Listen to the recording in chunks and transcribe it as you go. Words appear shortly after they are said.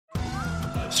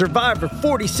Survivor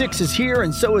 46 is here,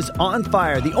 and so is On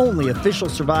Fire, the only official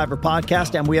Survivor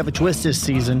podcast, and we have a twist this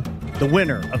season. The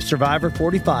winner of Survivor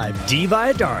 45, Dee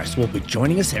Valladares, will be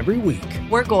joining us every week.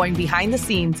 We're going behind the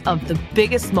scenes of the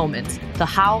biggest moments, the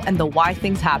how and the why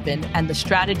things happen, and the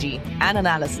strategy and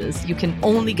analysis you can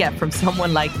only get from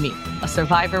someone like me, a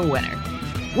Survivor winner.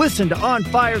 Listen to On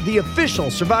Fire, the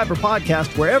official Survivor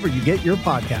podcast, wherever you get your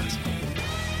podcast.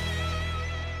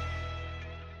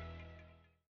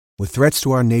 With threats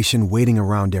to our nation waiting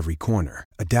around every corner,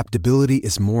 adaptability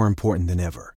is more important than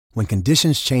ever. When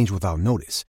conditions change without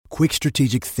notice, quick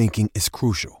strategic thinking is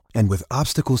crucial. And with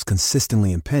obstacles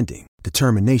consistently impending,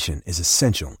 determination is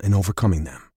essential in overcoming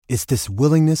them. It's this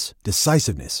willingness,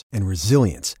 decisiveness, and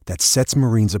resilience that sets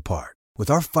Marines apart. With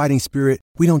our fighting spirit,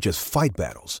 we don't just fight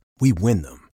battles, we win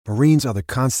them. Marines are the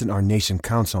constant our nation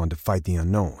counts on to fight the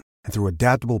unknown. And through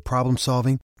adaptable problem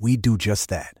solving, we do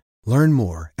just that. Learn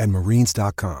more at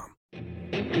marines.com.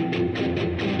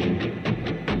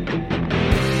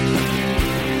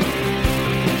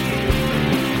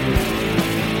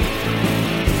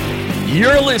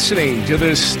 You're listening to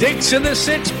the Sticks in the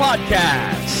Six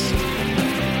podcast.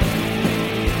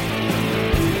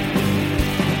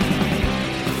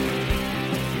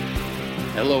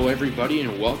 Hello, everybody,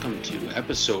 and welcome to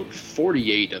episode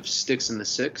 48 of Sticks in the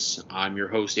Six. I'm your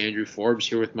host, Andrew Forbes,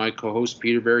 here with my co-host,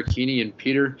 Peter Barricchini. And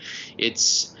Peter,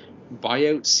 it's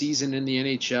buyout season in the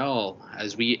NHL.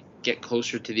 As we get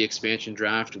closer to the expansion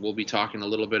draft, we'll be talking a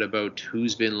little bit about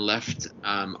who's been left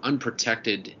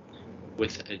unprotected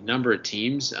with a number of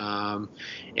teams,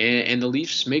 and the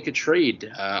Leafs make a trade.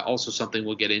 Also something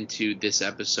we'll get into this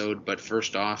episode. But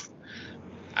first off,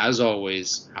 as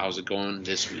always, how's it going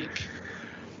this week?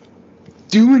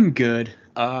 Doing good.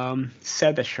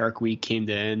 Sad that Shark Week came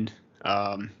to end.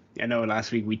 I know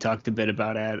last week we talked a bit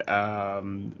about it.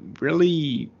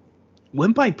 Really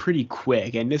went by pretty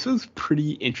quick, and this was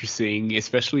pretty interesting,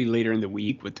 especially later in the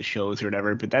week with the shows or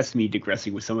whatever. But that's me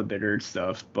digressing with some of the nerd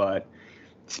stuff. But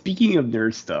speaking of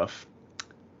nerd stuff,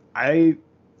 I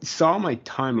saw my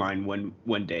timeline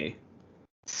one day.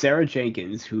 Sarah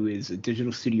Jenkins, who is a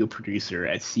digital studio producer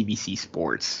at CBC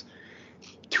Sports,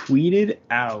 tweeted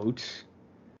out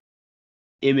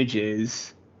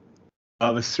images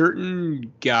of a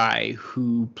certain guy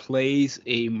who plays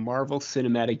a Marvel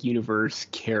Cinematic Universe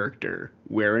character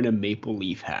wearing a Maple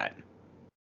Leaf hat.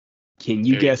 Can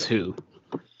you guess who?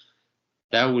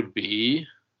 That would be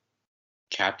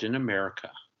Captain America.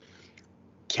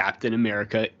 Captain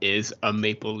America is a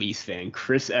Maple Leafs fan.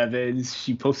 Chris Evans,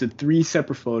 she posted 3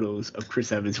 separate photos of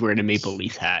Chris Evans wearing a Maple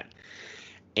Leafs hat.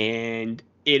 And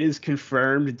it is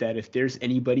confirmed that if there's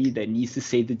anybody that needs to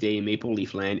save the day in Maple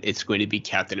Leaf Land, it's going to be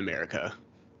Captain America.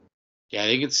 Yeah, I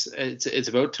think it's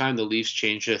about time the Leafs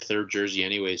change their third jersey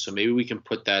anyway. So maybe we can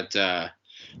put that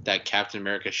Captain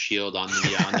America shield on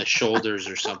the shoulders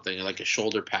or something, like a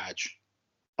shoulder patch.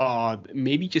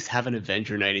 Maybe just have an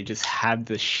Avenger night and just have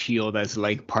the shield as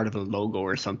like part of a logo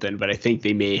or something. But I think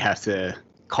they may have to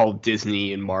call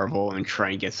Disney and Marvel and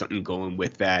try and get something going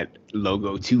with that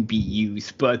logo to be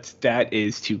used. But that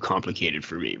is too complicated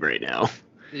for me right now.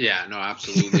 Yeah, no,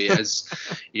 absolutely. As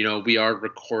you know, we are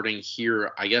recording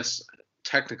here, I guess,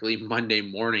 technically Monday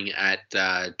morning at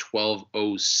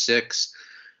 12:06.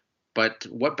 But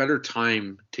what better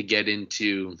time to get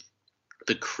into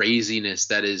the craziness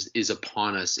that is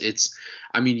upon us?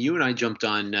 You and I jumped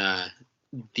on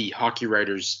the Hockey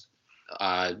Writers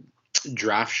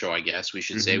draft show, I guess we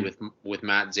should say, with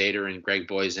Matt Zader and Greg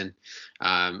Boysen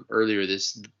earlier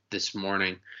this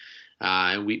morning.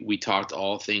 And we talked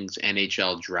all things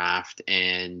NHL draft,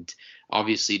 and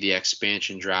obviously the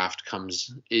expansion draft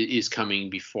is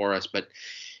coming before us. But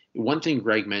one thing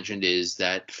Greg mentioned is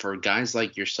that for guys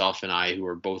like yourself and I, who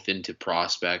are both into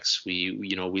prospects,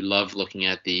 we love looking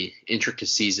at the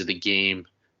intricacies of the game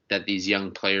that these young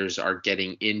players are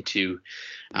getting into.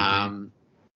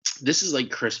 This is like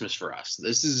Christmas for us.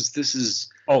 This is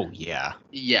oh yeah,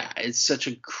 it's such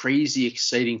a crazy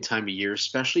exciting time of year,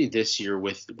 especially this year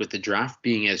with the draft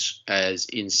being as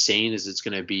insane as it's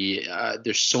going to be.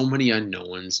 There's so many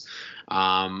unknowns.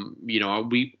 I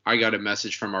got a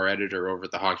message from our editor over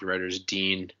at the Hockey Writers,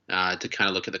 Dean, to kind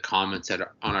of look at the comments on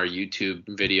our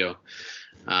YouTube video.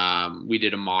 We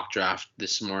did a mock draft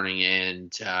this morning,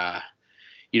 and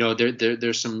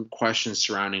there's some questions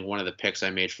surrounding one of the picks I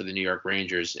made for the New York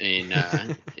Rangers in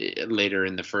later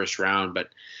in the first round. But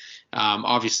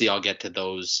obviously I'll get to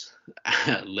those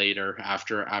later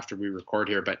after we record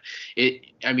here. But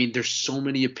there's so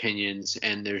many opinions,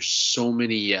 and there's so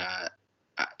many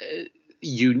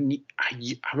unique,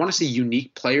 I want to say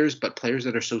unique players, but players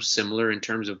that are so similar in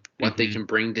terms of what they can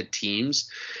bring to teams,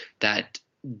 that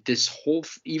this whole,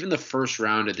 even the first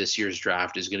round of this year's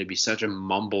draft is going to be such a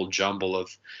mumble jumble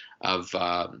of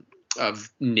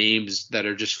names that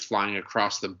are just flying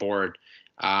across the board.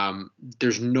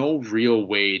 There's no real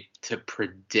way to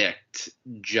predict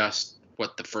just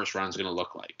what the first round is going to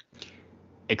look like.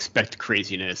 Expect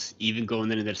craziness, even going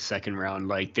into the second round.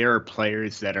 Like, there are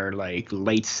players that are like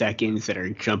late seconds that are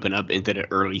jumping up into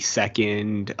the early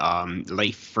second,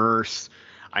 late first.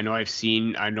 I know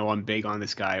I'm big on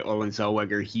this guy, Olin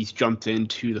Zellweger. He's jumped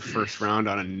into the first round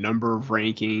on a number of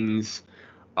rankings.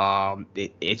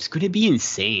 It's going to be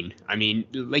insane. I mean,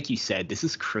 like you said, this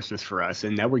is Christmas for us,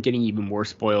 and now we're getting even more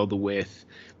spoiled with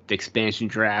the expansion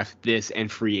draft, this and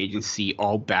free agency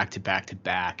all back to back to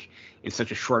back in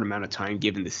such a short amount of time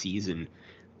given the season.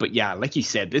 But yeah, like you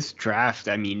said, this draft,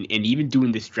 I mean, and even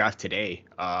doing this draft today,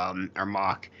 our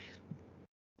mock,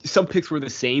 some picks were the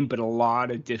same, but a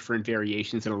lot of different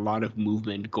variations and a lot of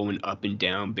movement going up and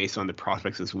down based on the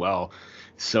prospects as well.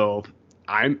 So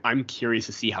I'm curious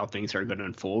to see how things are going to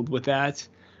unfold with that.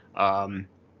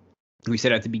 We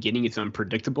said at the beginning it's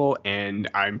unpredictable, and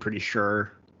I'm pretty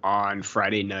sure on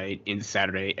Friday night into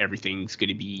Saturday everything's going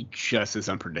to be just as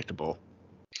unpredictable.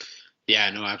 Yeah,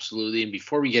 no, absolutely. And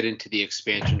before we get into the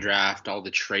expansion draft, all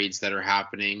the trades that are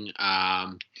happening,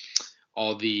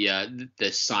 all the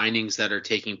signings that are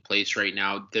taking place right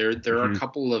now, there are a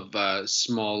couple of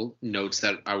small notes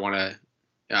that I want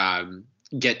to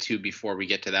get to before we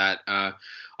get to that.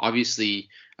 Obviously,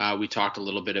 we talked a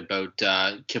little bit about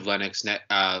Kivlenic's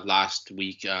last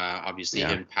week,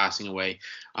 him passing away.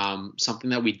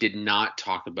 Something that we did not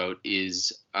talk about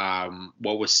is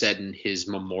what was said in his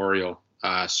memorial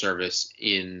service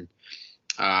from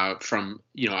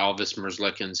Elvis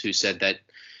Merzlikins, who said that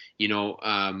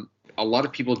a lot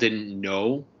of people didn't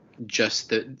know just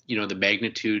the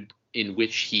magnitude in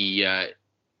which he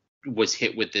was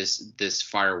hit with this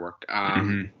firework.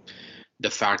 The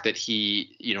fact that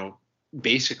he,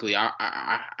 basically,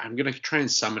 I'm going to try and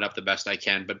sum it up the best I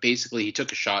can, but basically he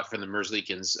took a shot from the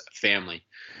Merzlikins family.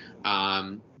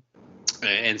 And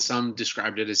some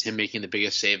described it as him making the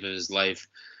biggest save of his life,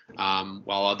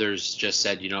 while others just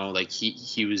said,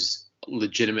 he was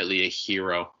legitimately a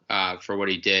hero for what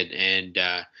he did. And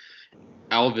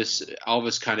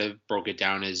Elvis kind of broke it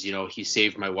down as, he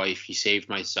saved my wife, he saved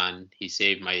my son, he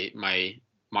saved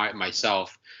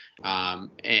myself.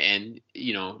 And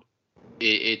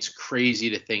it's crazy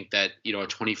to think that, a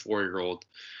 24-year-old,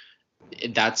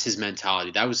 that's his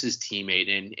mentality. That was his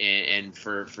teammate. And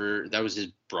for that was his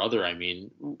brother. I mean,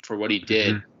 for what he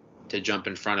did to jump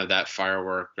in front of that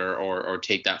firework or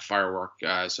take that firework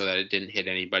so that it didn't hit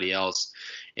anybody else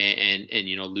and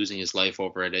losing his life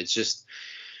over it. It's just,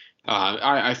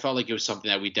 I felt like it was something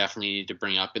that we definitely need to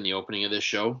bring up in the opening of this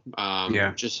show.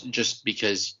 Just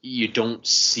because you don't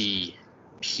see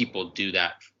people do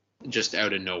that just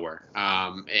out of nowhere.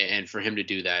 And for him to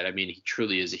do that, I mean, he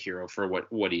truly is a hero for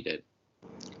what he did.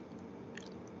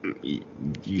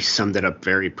 You summed it up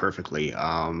very perfectly.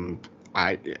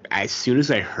 As soon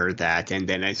as I heard that, and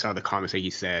then I saw the comments like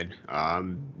you said,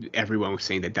 everyone was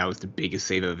saying that was the biggest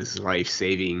save of his life,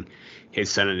 saving his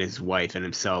son and his wife and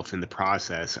himself in the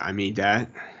process. I mean, that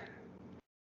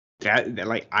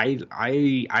like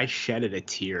I shedded a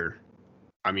tear.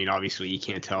 I mean, obviously you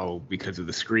can't tell because of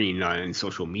the screen on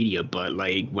social media, but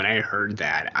like when I heard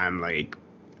that, I'm like,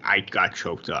 I got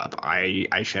choked up.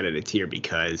 I shedded a tear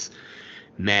because,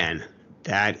 man,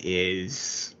 that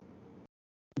is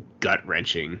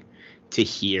gut-wrenching to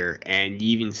hear. And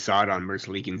you even saw it on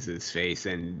Merzlikins' face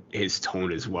and his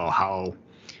tone as well, how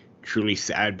truly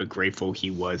sad but grateful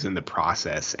he was in the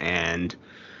process. And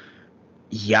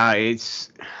yeah,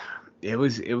 it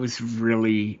was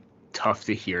really tough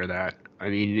to hear that. I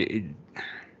mean,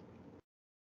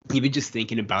 even just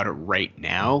thinking about it right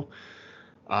now,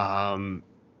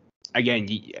 again,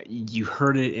 you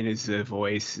heard it in his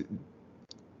voice.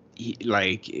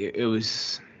 It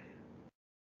was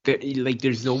like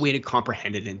there's no way to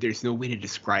comprehend it and there's no way to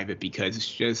describe it because it's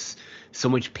just so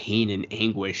much pain and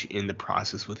anguish in the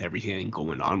process with everything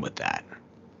going on with that.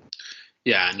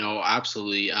 Yeah, no,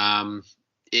 absolutely.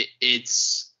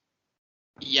 It's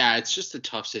just a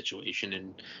tough situation.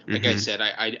 And like I said,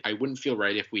 I wouldn't feel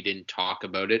right if we didn't talk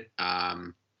about it,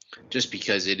 just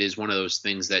because it is one of those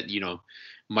things that,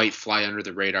 might fly under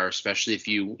the radar, especially if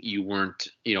you weren't,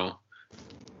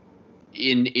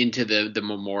 into the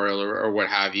memorial or what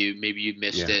have you. Maybe you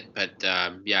missed it. But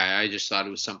I just thought it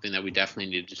was something that we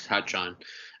definitely needed to touch on.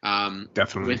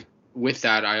 Definitely. With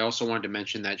that, I also wanted to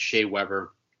mention that Shea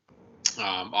Weber,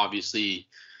 obviously,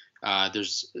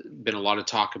 there's been a lot of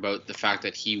talk about the fact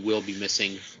that he will be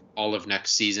missing all of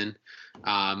next season.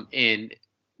 And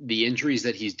the injuries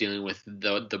that he's dealing with,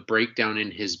 the breakdown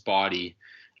in his body,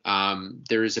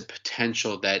 there is a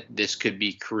potential that this could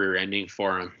be career ending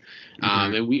for him.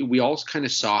 And we all kind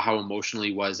of saw how emotional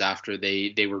he was after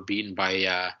they were beaten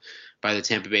by the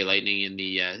Tampa Bay Lightning in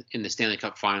the Stanley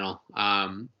Cup final.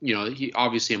 He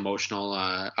obviously emotional,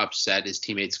 upset. His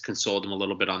teammates consoled him a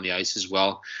little bit on the ice as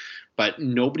well, but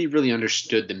nobody really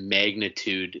understood the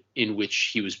magnitude in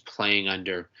which he was playing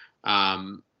under.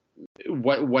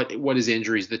 What his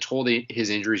injuries, the toll his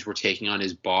injuries were taking on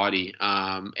his body,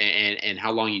 and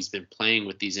how long he's been playing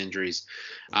with these injuries.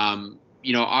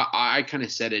 I kind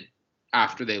of said it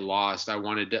after they lost. I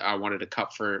wanted a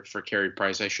cup for Carey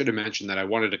Price. I should have mentioned that I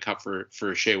wanted a cup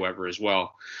for Shea Weber as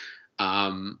well.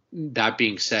 That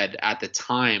being said, at the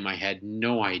time I had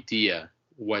no idea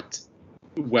what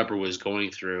Weber was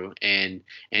going through, and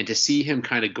to see him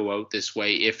kind of go out this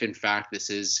way, if in fact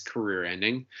this is career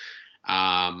ending,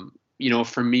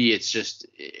 for me, it's just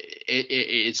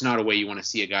it's not a way you want to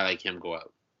see a guy like him go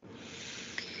out.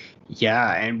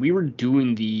 Yeah, and we were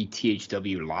doing the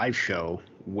THW live show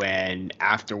when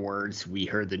afterwards we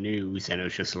heard the news, and it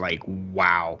was just like,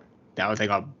 wow, that was like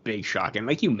a big shock. And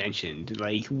like you mentioned,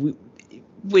 like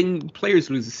when players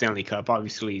lose the Stanley Cup,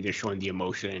 obviously they're showing the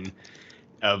emotion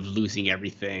of losing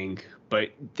everything,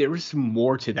 but there was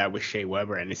more to that with Shea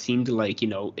Weber, and it seemed like,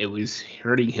 it was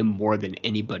hurting him more than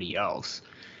anybody else.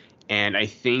 And I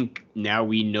think now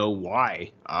we know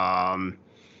why,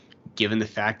 given the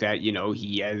fact that,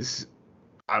 he has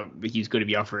he's going to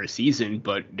be out for a season,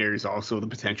 but there's also the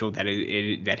potential that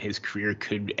that his career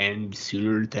could end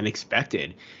sooner than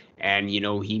expected. And,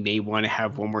 he may want to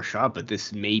have one more shot, but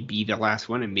this may be the last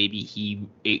one. And maybe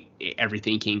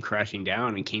everything came crashing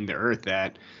down and came to earth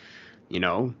that,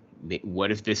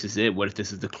 what if this is it? What if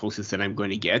this is the closest that I'm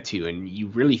going to get to? And you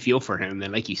really feel for him.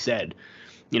 And like you said,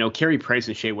 Carey Price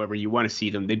and Shea Weber, you want to see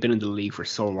them. They've been in the league for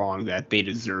so long that they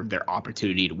deserve their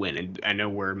opportunity to win. And I know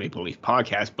we're a Maple Leaf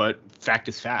podcast, but fact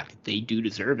is fact. They do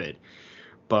deserve it.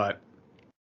 But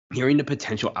hearing the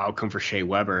potential outcome for Shea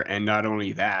Weber, and not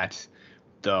only that,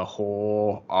 the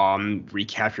whole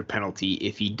recapture penalty,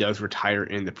 if he does retire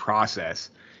in the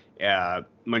process,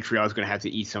 Montreal is going to have to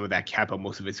eat some of that cap, but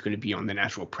most of it's going to be on the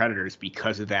Nashville Predators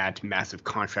because of that massive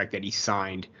contract that he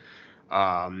signed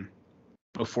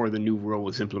before the new rule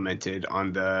was implemented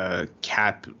on the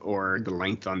cap or the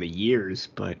length on the years.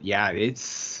 But yeah,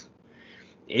 it's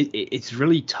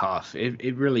really tough.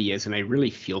 It really is, and I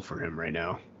really feel for him right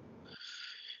now.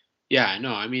 Yeah,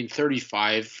 no, I mean,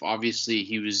 35, obviously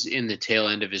he was in the tail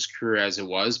end of his career as it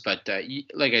was, but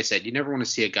like I said, you never want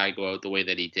to see a guy go out the way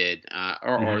that he did,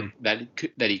 or that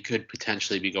he could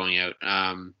potentially be going out.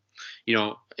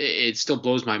 It still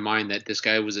blows my mind that this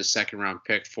guy was a second round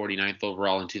pick, 49th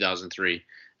overall in 2003.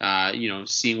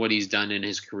 Seeing what he's done in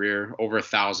his career, over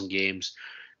 1,000 games,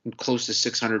 close to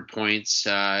 600 points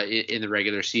in the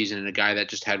regular season, and a guy that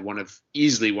just had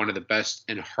easily one of the best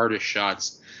and hardest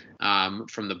shots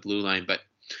from the blue line. But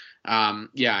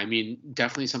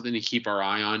definitely something to keep our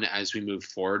eye on as we move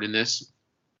forward in this.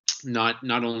 Not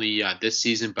only this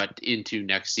season, but into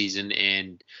next season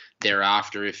and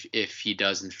thereafter, if he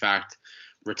does in fact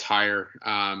retire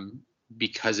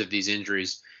because of these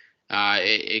injuries.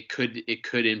 It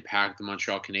could impact the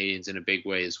Montreal Canadiens in a big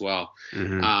way as well.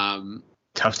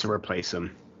 Tough to replace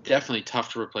him. Definitely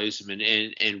tough to replace him.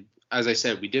 And as I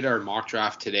said, we did our mock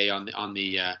draft today on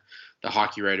the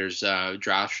Hockey Writers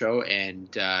draft show, and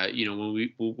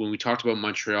when we talked about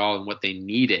Montreal and what they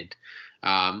needed,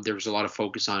 there was a lot of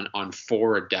focus on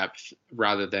forward depth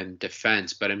rather than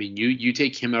defense. But I mean, you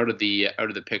take him out of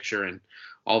the picture, and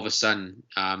all of a sudden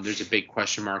there's a big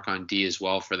question mark on D as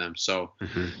well for them. So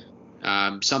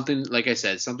something, like I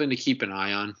said, something to keep an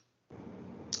eye on.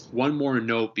 One more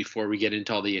note before we get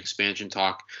into all the expansion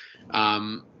talk.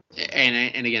 And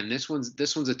again, this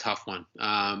one's a tough one.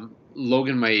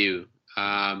 Logan Mailloux,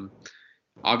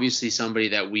 obviously somebody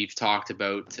that we've talked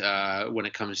about when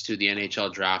it comes to the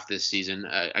NHL draft this season,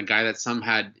 a guy that some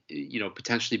had,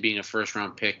 potentially being a first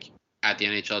round pick at the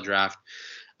NHL draft,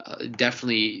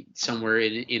 definitely somewhere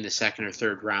in the second or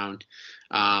third round,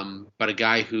 but a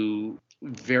guy who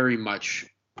very much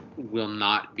will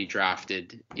not be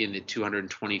drafted in the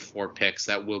 224 picks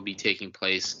that will be taking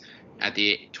place at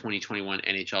the 2021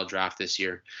 NHL draft this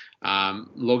year.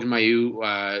 Logan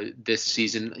Mailloux, this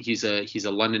season, he's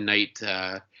a London Knight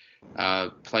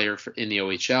player in the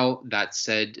OHL. That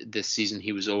said, this season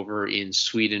he was over in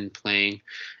Sweden playing,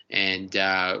 and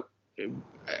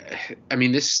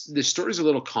this story is a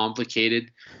little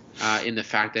complicated in the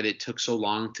fact that it took so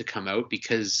long to come out,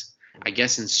 because I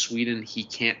guess in Sweden he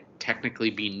can't technically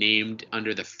be named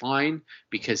under the fine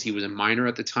because he was a minor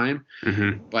at the time.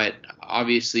 Mm-hmm. But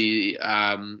obviously,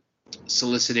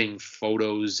 soliciting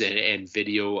photos and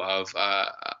video of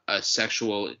a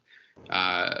sexual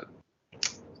a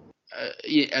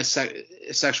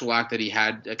sexual act that he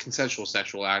had, a consensual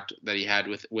sexual act that he had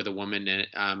with a woman,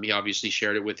 and he obviously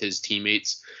shared it with his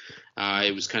teammates.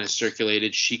 It was kind of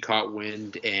circulated. She caught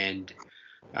wind and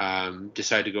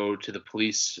decided to go to the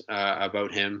police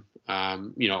about him.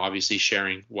 Obviously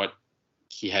sharing what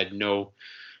he had no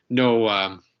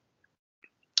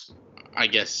I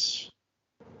guess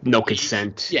no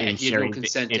consent. Yeah, he had no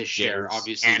consent to share,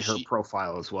 obviously, and her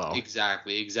profile as well.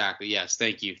 Exactly. Yes,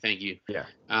 thank you. Yeah.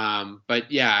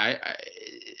 But yeah,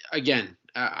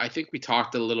 I think we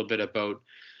talked a little bit about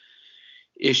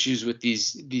issues with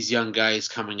these young guys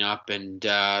coming up, and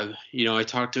I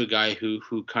talked to a guy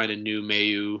who kind of knew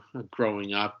Mayu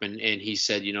growing up, and he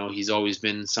said, he's always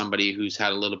been somebody who's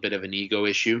had a little bit of an ego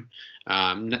issue.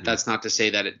 That's not to say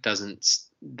that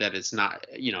it's not,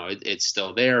 it's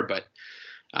still there, but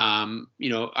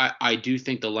I do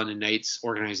think the London Knights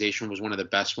organization was one of the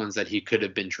best ones that he could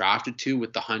have been drafted to.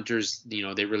 With the Hunters,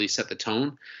 they really set the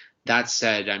tone. That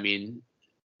said, I mean,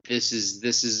 this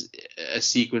is a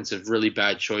sequence of really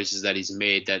bad choices that he's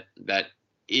made that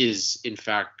is in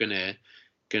fact gonna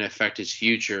affect his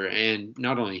future, and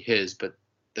not only his, but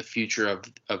the future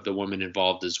of the women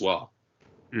involved as well.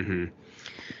 Mm-hmm.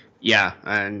 Yeah,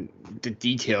 and the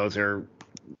details are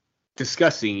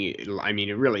disgusting. I mean,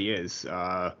 it really is.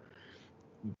 The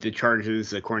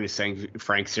charges, according to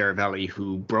Frank Saravelli,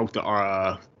 who broke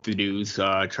the news,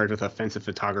 charged with offensive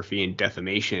photography and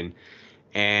defamation,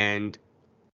 and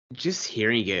just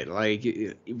hearing it,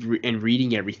 and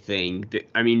reading everything.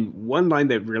 I mean, one line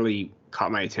that really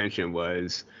caught my attention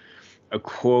was a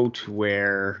quote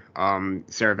where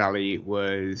Saravelli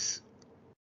was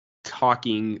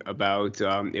talking about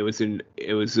it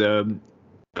was a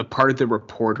part of the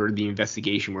report or the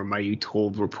investigation where Mayu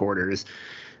told reporters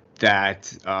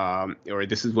that, or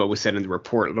this is what was said in the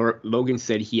report, Logan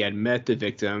said he had met the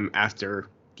victim after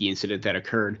the incident that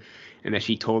occurred, and that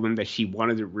she told him that she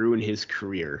wanted to ruin his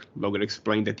career. Logan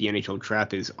explained that the NHL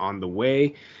draft is on the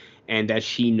way, and that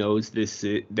she knows this,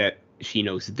 and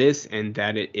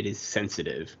that it is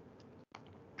sensitive.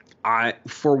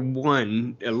 For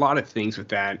one, a lot of things with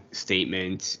that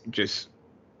statement just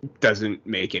doesn't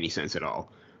make any sense at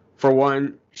all. For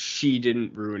one, she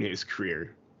didn't ruin his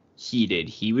career. He did.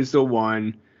 He was the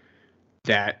one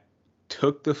that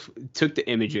took the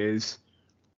images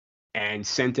and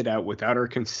sent it out without her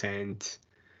consent.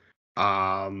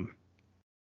 And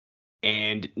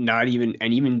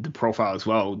even the profile as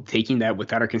well, taking that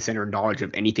without her consent or knowledge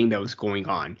of anything that was going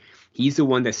on. He's the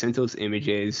one that sent those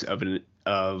images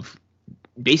of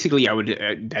basically,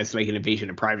 that's like an invasion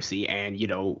of privacy and,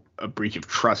 a breach of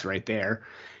trust right there.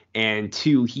 And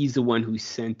two, he's the one who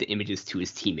sent the images to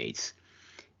his teammates.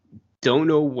 Don't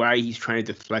know why he's trying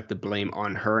to deflect the blame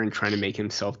on her and trying to make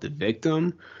himself the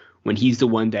victim when he's the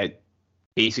one that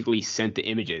basically sent the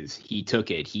images. He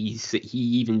took it. He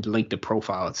even linked the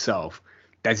profile itself.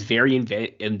 That's very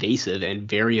invasive and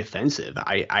very offensive.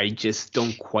 I just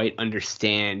don't quite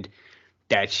understand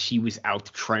that she was out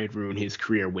to try and ruin his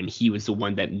career when he was the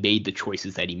one that made the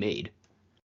choices that he made.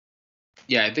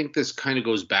 Yeah, I think this kind of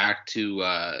goes back to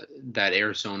that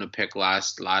Arizona pick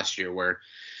last year where,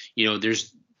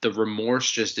 there's the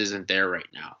remorse just isn't there right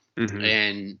now. Mm-hmm.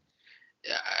 And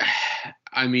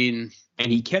I mean,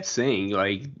 and he kept saying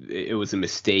like it was a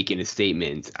mistake in his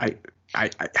statement. I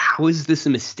how is this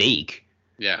a mistake?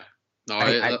 Yeah. No,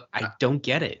 I don't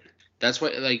get it. That's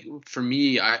why, like, for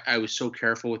me, I was so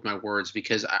careful with my words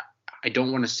because I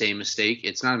don't want to say mistake.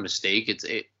 It's not a mistake.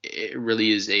 It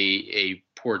really is a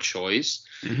poor choice.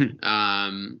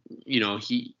 Mm-hmm.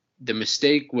 The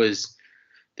mistake was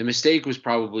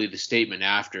probably the statement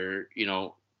after,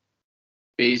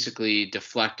 basically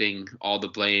deflecting all the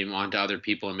blame onto other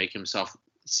people and making himself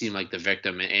seem like the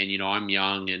victim. And I'm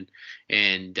young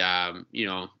and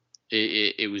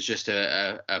it was just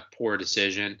a poor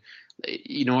decision.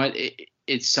 You know what?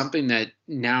 It's something that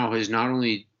now has not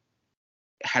only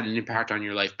had an impact on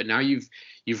your life, but now you've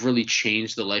really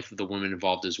changed the life of the women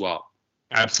involved as well.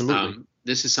 Absolutely.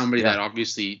 This is somebody that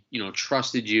obviously,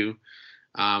 trusted you,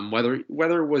 whether it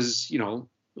was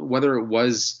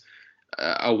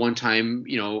a one-time,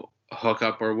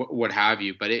 hookup or what have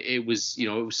you, but it was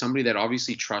somebody that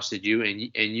obviously trusted you, and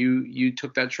you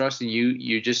took that trust and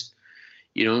you just,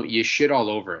 you shit all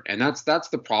over it. And that's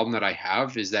the problem that I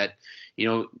have is that,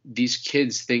 these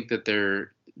kids think that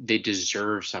they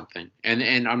deserve something.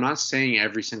 And I'm not saying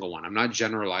every single one. I'm not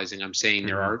generalizing. I'm saying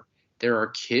there are there are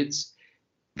kids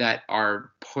that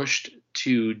are pushed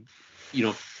to,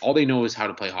 all they know is how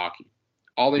to play hockey.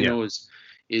 All they know is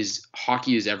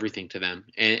hockey is everything to them.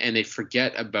 And they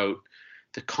forget about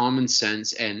the common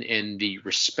sense and the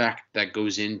respect that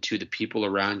goes into the people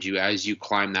around you as you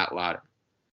climb that ladder.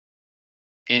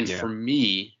 And for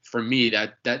me,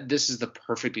 that this is the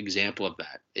perfect example of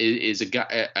that. It is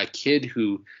a kid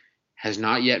who has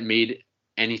not yet made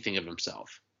anything of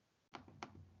himself,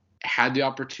 had the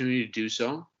opportunity to do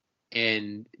so,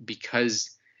 and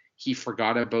because he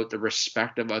forgot about the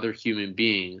respect of other human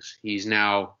beings, he's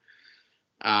now,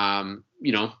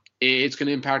 it's going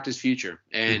to impact his future.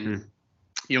 And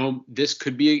this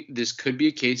could be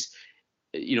a case,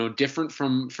 different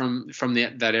from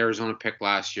that Arizona pick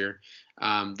last year.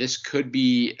 This could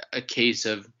be a case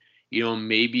of,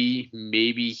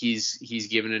 maybe he's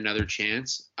given another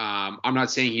chance. I'm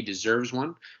not saying he deserves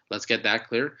one. Let's get that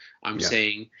clear. I'm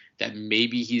saying that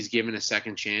maybe he's given a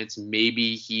second chance.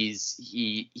 Maybe he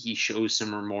shows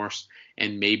some remorse,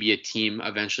 and maybe a team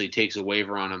eventually takes a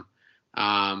waiver on him.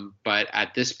 But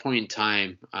at this point in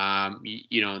time,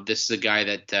 this is a guy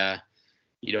that,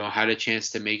 had a chance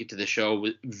to make it to the show,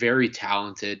 was very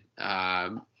talented,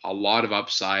 a lot of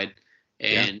upside,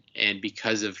 and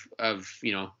because of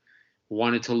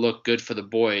wanted to look good for the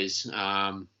boys.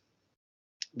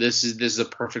 This is a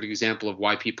perfect example of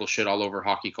why people shit all over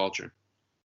hockey culture.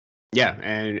 Yeah,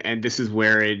 and this is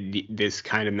where this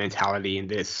kind of mentality and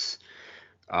this,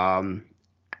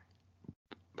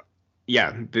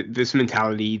 this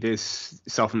mentality, this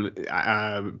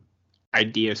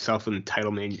idea of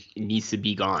self-entitlement needs to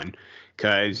be gone,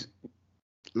 because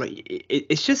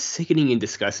it's just sickening and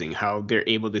disgusting how they're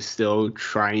able to still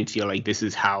try and feel like this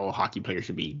is how hockey players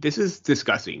should be. This is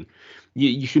disgusting.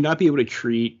 You should not be able to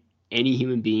treat any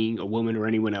human being, a woman, or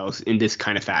anyone else in this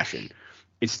kind of fashion.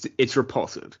 It's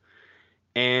repulsive.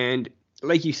 And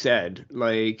like you said,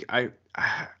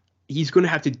 he's going to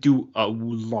have to do a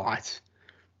lot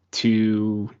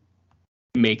to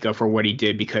make up for what he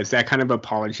did, because that kind of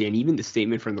apology and even the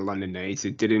statement from the London Knights,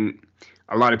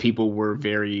 a lot of people were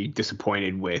very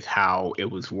disappointed with how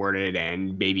it was worded,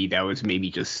 and maybe that was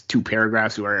just 2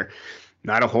 paragraphs where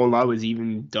not a whole lot was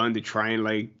even done to try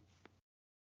and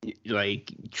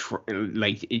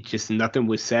it just nothing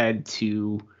was said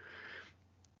to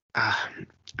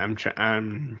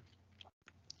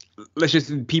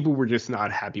people were just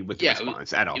not happy with the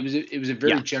response at all. It was a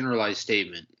very generalized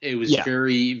statement. It was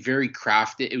very, very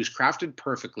crafted. It was crafted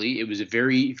perfectly. It was a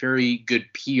very, very good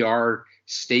PR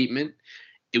statement.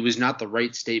 It was not the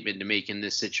right statement to make in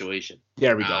this situation.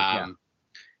 There we go.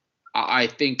 I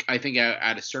think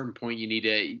at a certain point you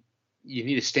need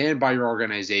to stand by your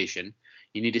organization.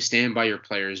 You need to stand by your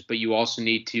players, but you also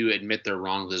need to admit their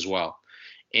wrongs as well.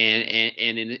 And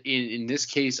in this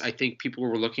case, I think people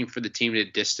were looking for the team to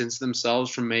distance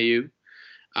themselves from Mailloux.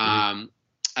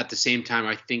 At the same time,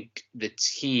 I think the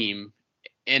team,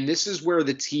 and this is where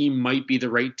the team might be the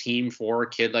right team for a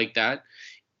kid like that.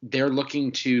 They're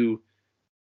looking to,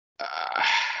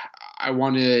 I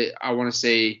want to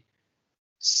say,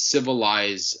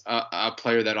 civilize a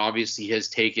player that obviously has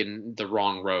taken the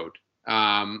wrong road.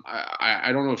 I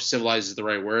don't know if civilize is the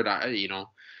right word.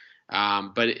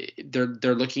 But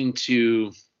they're looking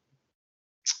to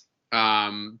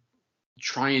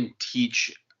try and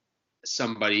teach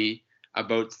somebody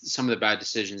about some of the bad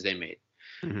decisions they made.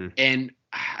 And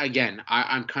again,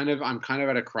 I'm kind of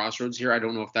at a crossroads here. I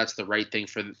don't know if that's the right thing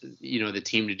for the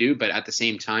team to do, but at the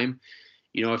same time,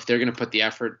 if they're going to put the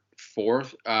effort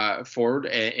forward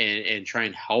and try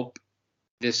and help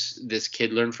this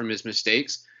kid learn from his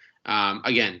mistakes,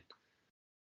 again.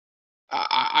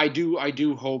 I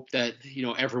do hope that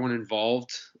everyone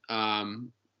involved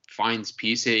finds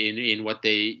peace in what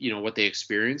they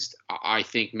experienced. I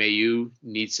think Mailloux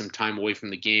needs some time away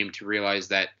from the game to realize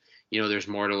that there's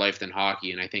more to life than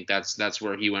hockey, and I think that's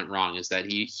where he went wrong, is that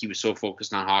he was so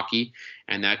focused on hockey,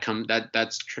 and that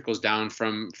trickles down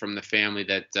from the family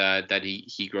that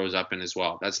he grows up in as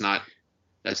well. That's not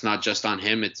just on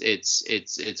him.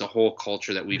 It's a whole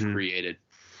culture that we've created.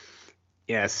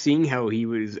 Yeah, seeing how he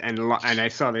was, and I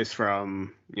saw this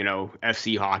from,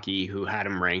 FC Hockey, who had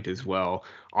him ranked as well.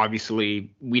 Obviously,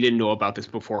 we didn't know about this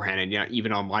beforehand, and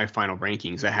even on my final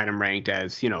rankings, I had him ranked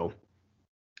as,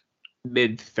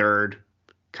 mid-third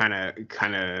kind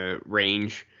of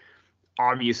range.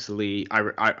 Obviously,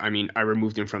 I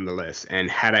removed him from the list,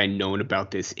 and had I known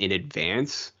about this in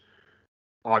advance,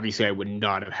 obviously I would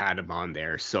not have had him on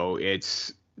there. So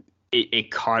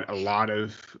it caught a lot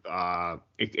of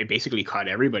it basically caught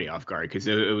everybody off guard, because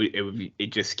it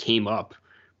just came up.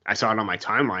 I saw it on my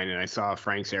timeline, and I saw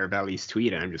Frank Saravelli's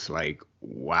tweet, and I'm just like,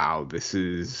 wow, this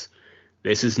is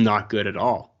this is not good at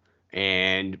all.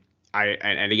 And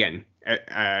again,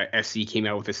 SC came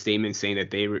out with a statement saying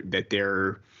that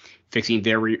they're fixing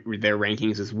their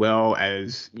rankings as well,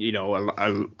 as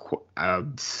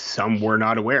some were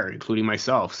not aware, including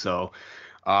myself. So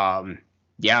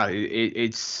yeah,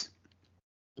 it's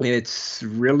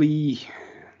really,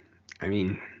 I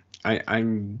mean,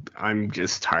 I'm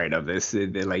just tired of this.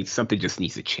 Like, something just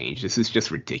needs to change. This is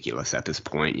just ridiculous at this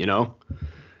point, you know?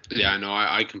 Yeah, no,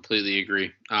 I completely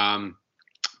agree.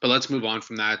 But let's move on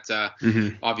from that.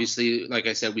 Obviously, like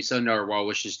I said, we send our well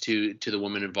wishes to the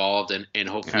woman involved, and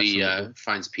hopefully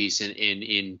finds peace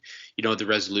in the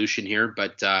resolution here.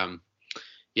 But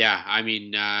yeah, I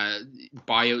mean,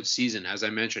 buyout season, as I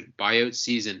mentioned, buyout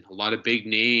season. A lot of big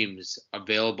names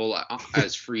available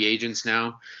as free agents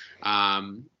now.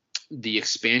 The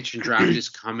expansion draft is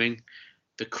coming.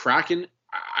 The Kraken.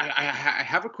 I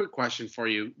have a quick question for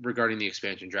you regarding the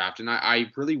expansion draft, and I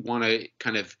really want to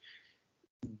kind of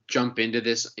jump into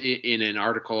this in an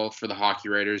article for the Hockey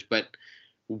Writers, but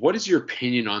what is your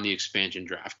opinion on the expansion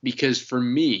draft? Because for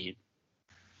me,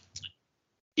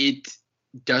 it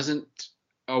doesn't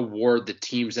award the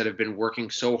teams that have been working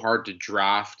so hard to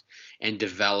draft and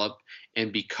develop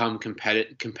and become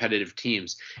competitive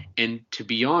teams. And to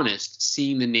be honest,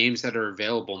 seeing the names that are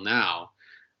available now,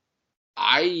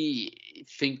 I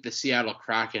think the Seattle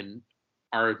Kraken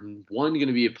are, one, going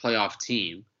to be a playoff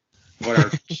team,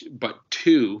 but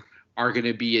two, are going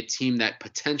to be a team that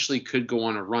potentially could go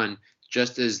on a run,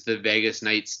 just as the Vegas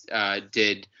Knights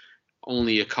did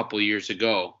only a couple years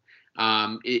ago.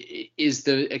 Is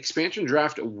the expansion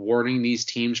draft awarding these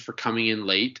teams for coming in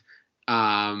late,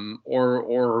 or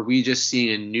are we just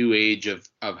seeing a new age of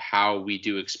how we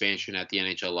do expansion at the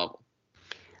NHL level?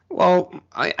 Well,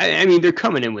 I mean, they're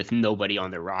coming in with nobody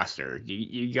on their roster.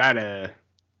 You gotta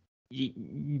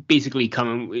basically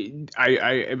come in.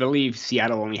 I believe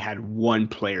Seattle only had one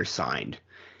player signed.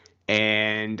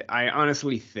 And I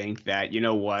honestly think that, you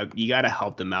know what, you got to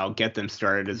help them out, get them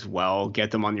started as well,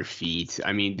 get them on their feet.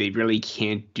 I mean, they really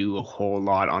can't do a whole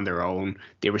lot on their own.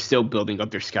 They were still building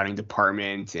up their scouting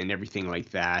department and everything like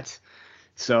that.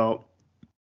 So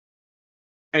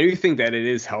I do think that it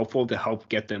is helpful to help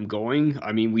get them going.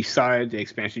 I mean, we saw the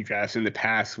expansion drafts in the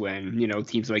past when,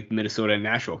 teams like Minnesota and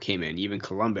Nashville came in, even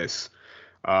Columbus.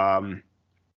 I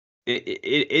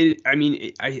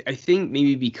think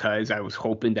maybe because I was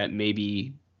hoping that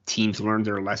maybe teams learned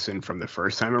their lesson from the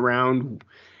first time around,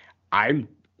 I'm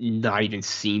not even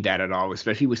seeing that at all,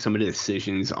 especially with some of the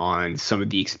decisions on some of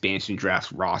the expansion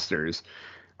draft rosters.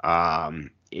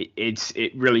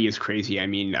 It really is crazy. I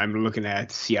mean, I'm looking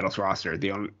at Seattle's roster.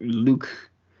 Luke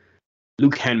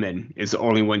Henman is the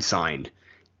only one signed,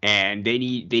 and they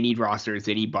need rosters,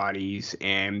 they need bodies,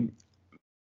 and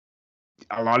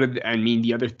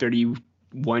the other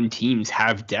 31 teams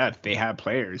have depth. They have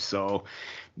players, so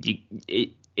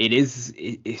it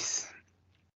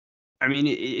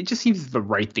just seems the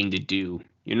right thing to do.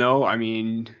 I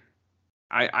mean,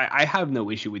 I have no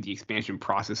issue with the expansion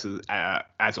processes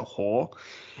as a whole.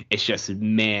 It's just,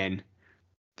 man,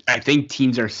 I think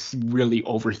teams are really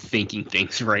overthinking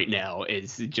things right now.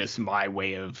 Is just my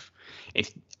way of.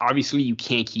 If obviously you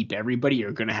can't keep everybody,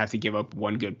 you're going to have to give up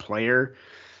one good player.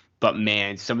 But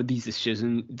man, some of these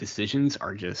decisions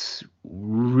are just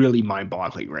really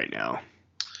mind-boggling right now.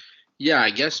 Yeah, I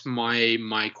guess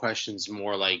my question's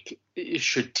more like,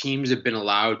 should teams have been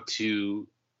allowed to,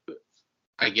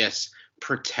 I guess,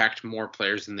 protect more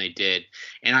players than they did?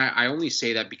 And I only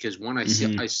say that because one, we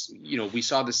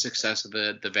saw the success of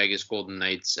the Vegas Golden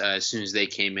Knights as soon as they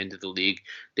came into the league.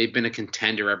 They've been a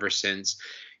contender ever since.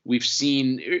 We're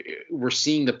seeing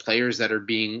the players that are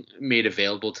being made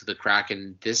available to the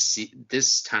Kraken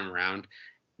this time around.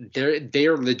 They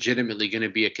are legitimately going to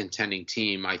be a contending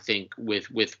team, I think, with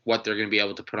what they're going to be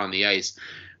able to put on the ice.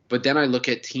 But then I look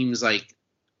at teams like,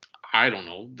 I don't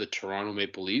know, the Toronto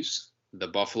Maple Leafs, the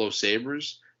Buffalo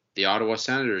Sabres, the Ottawa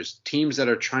Senators, teams that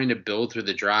are trying to build through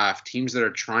the draft, teams that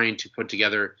are trying to put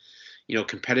together,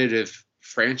 competitive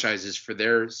franchises for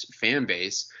their fan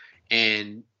base.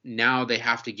 And now they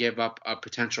have to give up a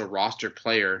potential roster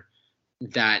player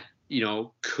that,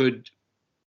 could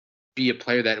be a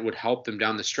player that would help them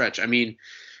down the stretch. I mean,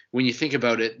 when you think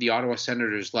about it, the Ottawa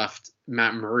Senators left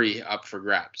Matt Murray up for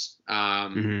grabs.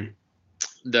 The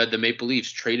Maple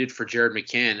Leafs traded for Jared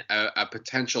McCann, a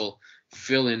potential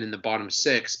fill-in in the bottom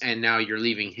six, and now you're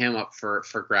leaving him up for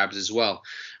grabs as well.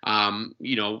 Let's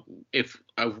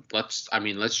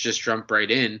just jump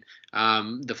right in.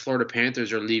 The Florida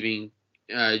Panthers are leaving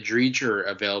Dreger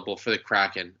available for the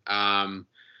Kraken.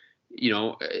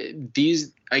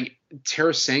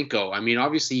 Tarasenko, I mean,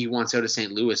 obviously he wants out of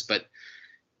St. Louis, but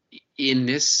in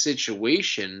this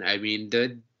situation, I mean,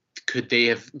 could they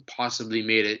have possibly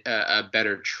made a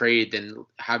better trade than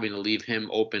having to leave him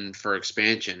open for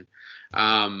expansion?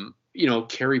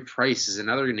 Carey Price is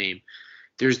another name.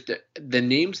 There's the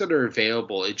names that are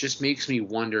available. It just makes me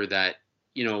wonder that,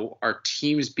 are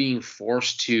teams being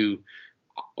forced to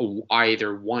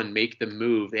either one, make the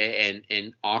move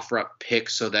and offer up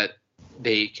picks so that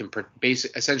they can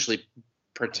essentially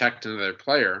protect another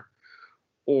player,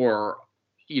 or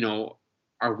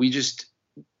are we just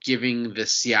giving the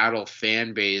Seattle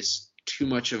fan base too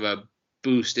much of a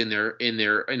boost in their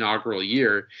inaugural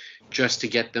year just to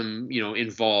get them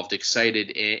involved,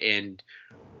 excited, and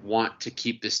want to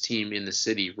keep this team in the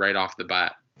city right off the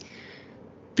bat?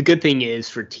 The good thing is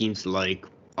for teams like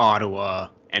Ottawa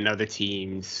and other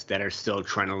teams that are still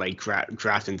trying to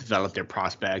draft and develop their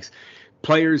prospects,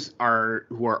 players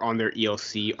who are on their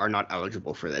ELC are not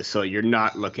eligible for this. So you're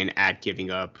not looking at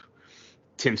giving up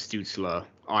Tim Stützle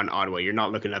on Ottawa. You're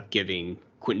not looking up giving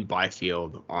Quentin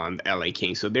Byfield on the LA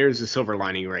Kings. So there's a silver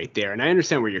lining right there. And I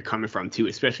understand where you're coming from too,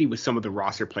 especially with some of the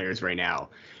roster players right now.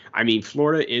 I mean,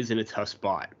 Florida is in a tough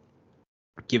spot,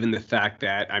 given the fact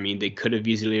that, I mean, they could have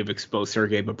easily have exposed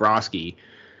Sergei Bobrovsky.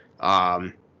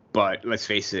 But let's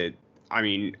face it, I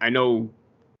mean, I know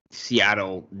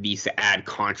Seattle needs to add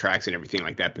contracts and everything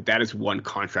like that, but that is one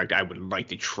contract I would like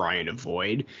to try and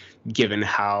avoid, given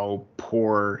how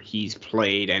poor he's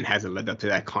played and hasn't lived up to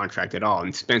that contract at all.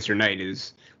 And Spencer Knight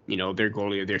is, their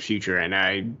goalie of their future, and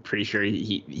I'm pretty sure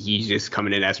he's just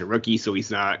coming in as a rookie, so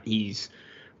he's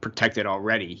protected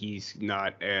already. He's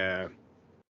not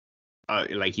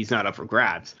he's not up for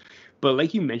grabs. But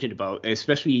like you mentioned about,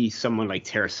 especially someone like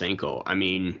Tarasenko, I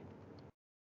mean,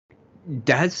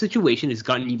 that situation has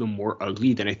gotten even more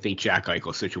ugly than I think Jack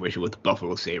Eichel's situation with the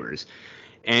Buffalo Sabres.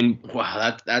 And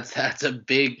wow, that's a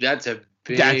big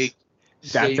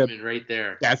statement right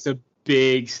there. That's a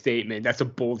big statement. That's a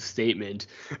bold statement.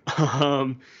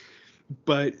 But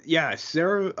yeah,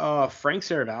 Frank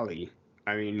Saravalli.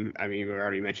 I mean, we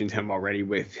already mentioned him already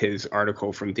with his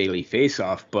article from Daily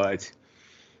Faceoff, but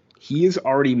he has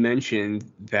already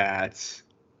mentioned that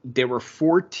there were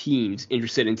 4 teams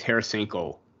interested in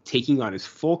Tarasenko taking on his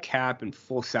full cap and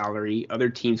full salary. Other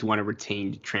teams want to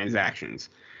retain transactions.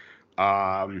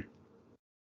 Given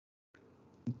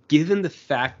the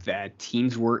fact that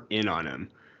teams were in on him,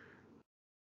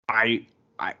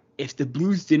 if the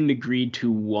Blues didn't agree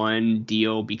to one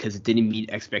deal because it didn't meet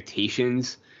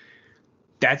expectations,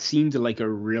 that seemed like a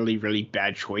really, really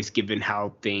bad choice, given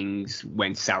how things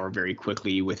went sour very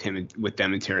quickly with them and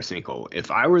Tarasenko. If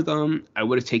I were them, I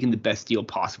would have taken the best deal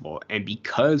possible. And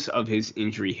because of his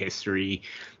injury history,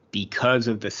 because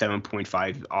of the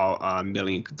 $7.5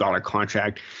 million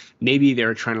contract, maybe they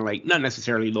were trying to not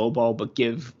necessarily lowball, but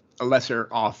give a lesser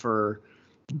offer,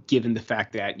 given the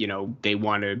fact that, they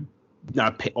want to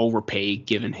not overpay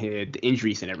given the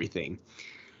injuries and everything.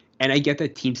 And I get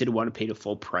that teams didn't want to pay the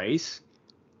full price.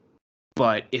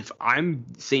 But if I'm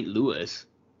St. Louis,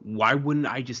 why wouldn't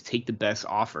I just take the best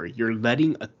offer? You're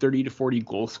letting a 30 to 40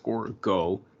 goal scorer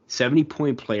go,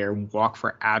 70-point player walk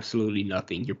for absolutely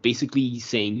nothing. You're basically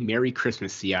saying, Merry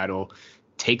Christmas, Seattle.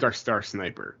 Take our star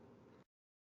sniper.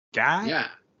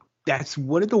 That's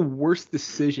one of the worst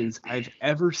decisions I've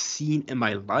ever seen in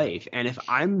my life. And if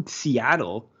I'm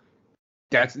Seattle,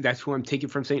 that's who I'm taking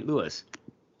from St. Louis.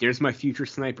 There's my future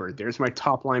sniper. There's my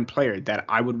top line player that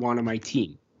I would want on my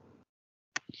team.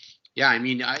 Yeah, I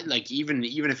mean, even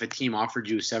if a team offered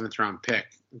you a 7th round pick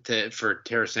for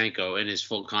Tarasenko in his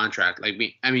full contract,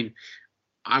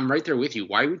 I'm right there with you.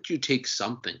 Why would you take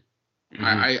something?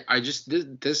 Mm-hmm. I just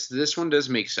this one does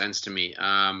make sense to me.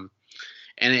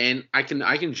 And I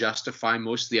can justify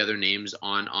most of the other names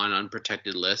on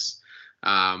unprotected lists.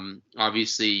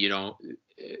 Obviously,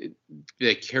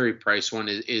 the Carey Price one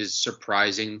is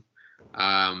surprising.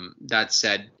 That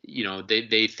said,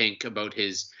 they think about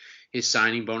his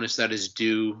signing bonus that is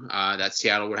due, that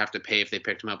Seattle would have to pay if they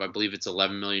picked him up. I believe it's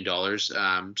 $11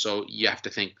 million. So you have to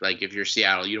think, if you're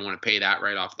Seattle, you don't want to pay that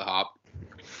right off the hop.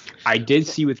 I did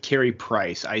see with Carey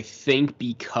Price, I think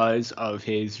because of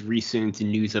his recent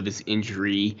news of his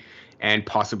injury and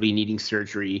possibly needing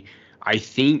surgery, I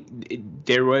think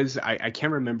there was, I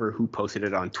can't remember who posted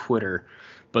it on Twitter,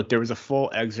 but there was a full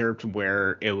excerpt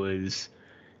where it was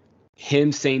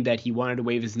him saying that he wanted to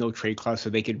waive his no trade clause so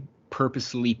they could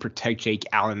purposely protect Jake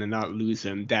Allen and not lose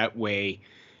him. That way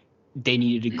they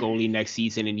needed a goalie next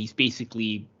season, and he's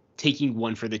basically taking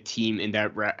one for the team in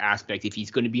that aspect. If he's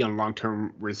going to be on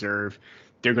long-term reserve,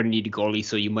 they're going to need a goalie,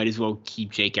 so you might as well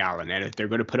keep Jake Allen. And if they're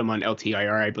going to put him on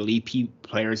LTIR, I believe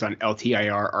players on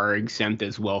LTIR are exempt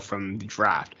as well from the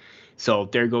draft. So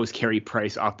there goes Carey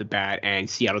Price off the bat, and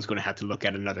Seattle's going to have to look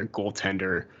at another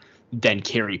goaltender than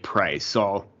Carey Price.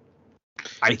 So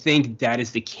I think that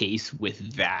is the case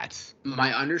with that.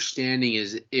 My understanding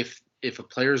is if a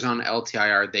player's on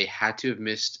LTIR, they had to have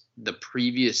missed the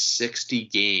previous 60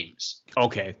 games.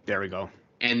 Okay, there we go.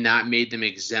 And that made them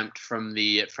exempt from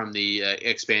the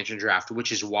expansion draft,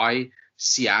 which is why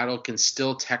Seattle can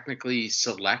still technically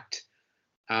select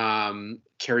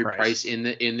Carey Price in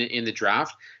the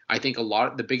draft. I think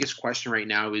the biggest question right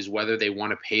now is whether they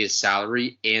want to pay his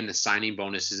salary, and the signing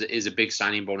bonus is a big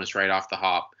signing bonus right off the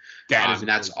hop.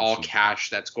 That's all cash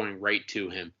that's going right to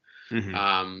him.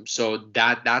 Mm-hmm. So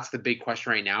that's the big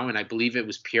question right now. And I believe it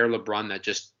was Pierre LeBrun that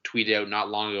just tweeted out not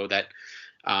long ago that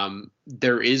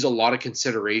there is a lot of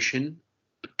consideration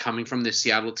coming from the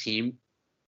Seattle team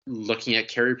looking at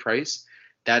Carey Price.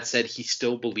 That said, he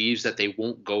still believes that they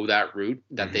won't go that route,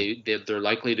 that they're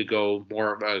likely to go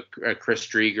more of a Chris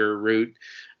Drieger route,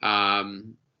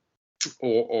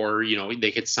 or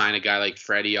they could sign a guy like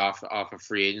Freddie off of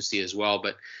free agency as well.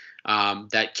 But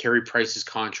that Carey Price's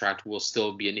contract will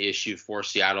still be an issue for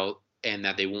Seattle, and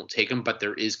that they won't take him. But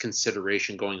there is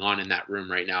consideration going on in that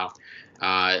room right now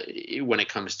when it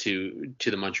comes to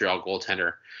the Montreal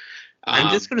goaltender.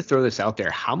 I'm just going to throw this out there.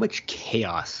 How much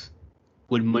chaos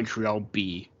would Montreal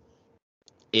be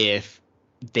if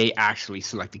they actually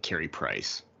selected Carey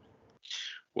Price?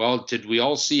 Well, did we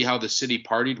all see how the city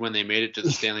partied when they made it to the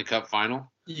Stanley Cup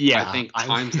final? Yeah. I think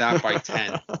times that by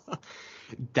 10.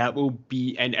 That will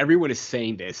be, and everyone is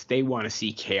saying this, they want to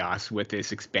see chaos with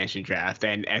this expansion draft.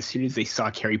 And as soon as they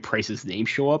saw Carey Price's name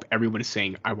show up, everyone is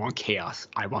saying, I want chaos.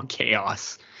 I want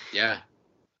chaos. Yeah.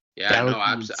 Yeah, no,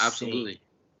 absolutely.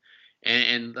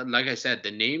 And like I said, the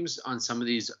names on some of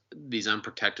these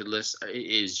unprotected lists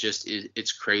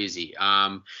it's crazy.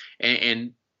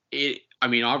 And it, I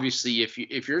mean, obviously, if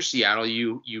you're Seattle,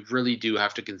 you really do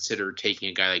have to consider taking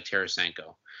a guy like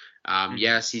Tarasenko.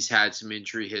 Yes, he's had some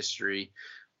injury history,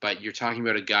 but you're talking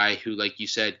about a guy who, like you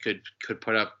said, could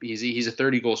put up. He's a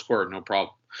 30 goal scorer, no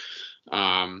problem.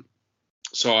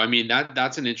 So I mean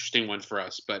that's an interesting one for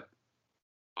us, but.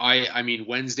 I mean,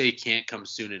 Wednesday can't come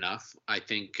soon enough. I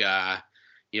think, I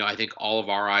think all of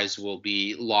our eyes will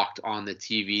be locked on the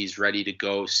TVs, ready to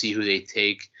go, see who they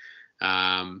take.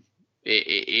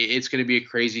 It's going to be a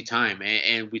crazy time.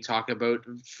 And we talk about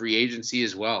free agency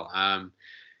as well.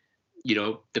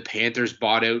 The Panthers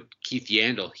bought out Keith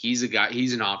Yandel. He's a guy,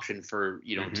 he's an option for,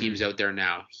 teams out there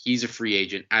now. He's a free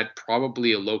agent at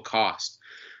probably a low cost.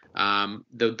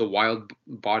 The Wild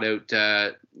bought out,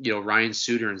 Ryan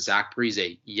Suter and Zach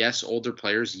Parise. Yes, older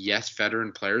players. Yes,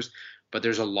 veteran players. But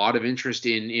there's a lot of interest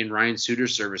in Ryan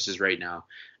Suter's services right now.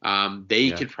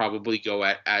 They could probably go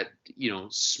at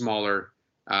smaller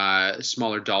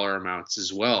dollar amounts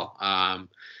as well.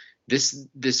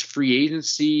 This free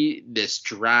agency, this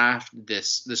draft,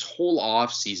 this whole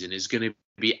off season is going to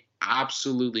be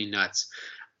absolutely nuts.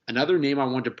 Another name I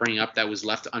wanted to bring up that was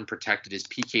left unprotected is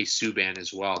PK Subban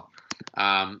as well.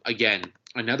 Again,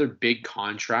 another big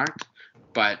contract,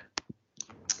 but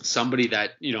somebody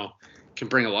that, can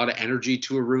bring a lot of energy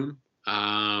to a room,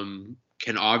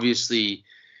 can obviously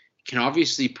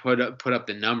put up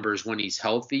the numbers when he's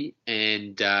healthy.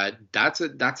 And that's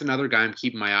another guy I'm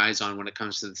keeping my eyes on when it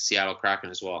comes to the Seattle Kraken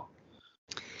as well.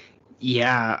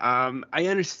 Yeah, I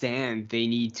understand they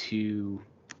need to,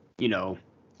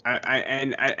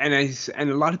 and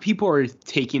a lot of people are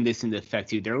taking this into effect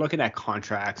too. They're looking at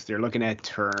contracts, they're looking at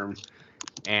term,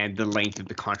 and the length of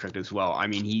the contract as well. I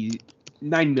mean,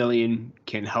 $9 million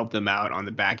can help them out on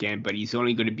the back end, but he's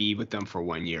only going to be with them for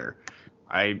 1 year.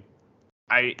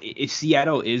 If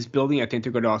Seattle is building, I think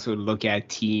they're going to also look at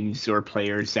teams or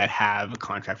players that have a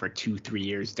contract for 2-3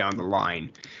 years down the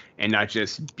line, and not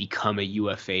just become a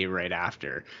UFA right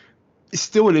after. It's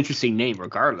still an interesting name,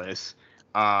 regardless.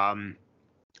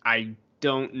 I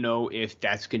don't know if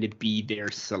that's going to be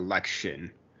their selection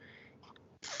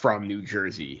from New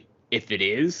Jersey. If it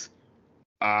is,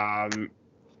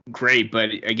 great. But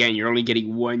again, you're only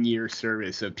getting 1 year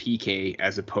service of PK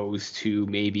as opposed to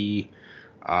maybe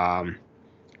trying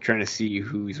to see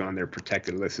who's on their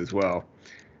protected list as well.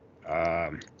 I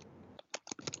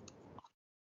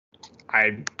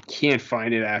can't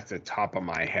find it at the top of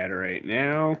my head right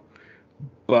now,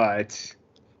 but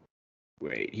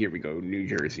wait, here we go. New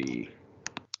Jersey.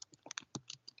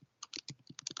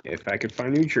 If I could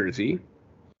find New Jersey,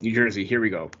 here we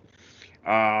go.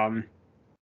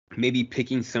 Maybe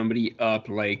picking somebody up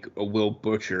like a Will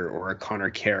Butcher or a Connor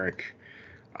Carrick.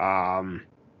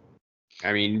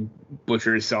 I mean,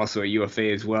 Butcher is also a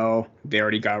UFA as well. They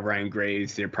already got Ryan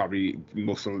Graves. They're probably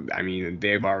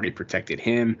they've already protected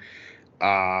him.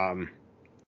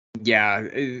 Yeah,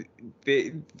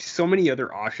 so many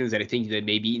other options that I think that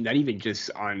maybe not even just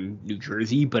on New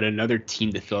Jersey, but another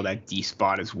team to fill that D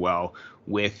spot as well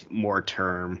with more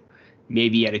term,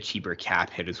 maybe at a cheaper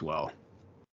cap hit as well.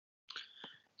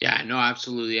 Yeah, no,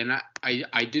 absolutely. And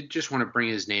I did just want to bring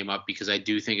his name up because I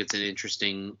do think it's an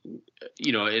interesting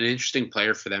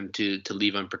player for them to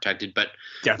leave unprotected. But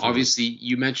Definitely. Obviously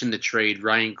you mentioned the trade,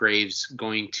 Ryan Graves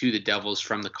going to the Devils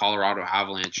from the Colorado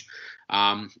Avalanche.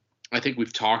 I think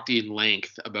we've talked in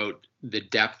length about the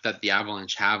depth that the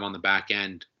Avalanche have on the back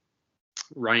end.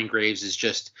 Ryan Graves is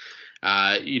just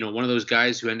one of those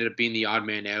guys who ended up being the odd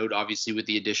man out, obviously with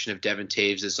the addition of Devin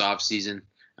Taves this offseason.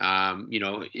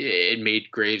 It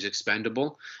made Graves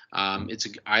expendable.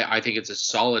 I think it's a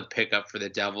solid pickup for the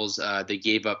Devils. They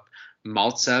gave up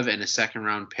Maltsev and a second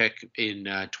round pick in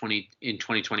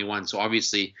 2021. So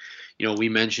obviously, we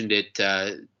mentioned it.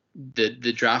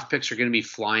 The draft picks are going to be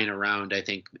flying around, I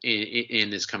think, in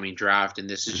this coming draft, and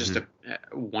this is just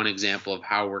one example of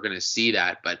how we're going to see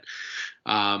that. But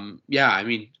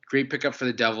great pickup for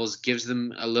the Devils. Gives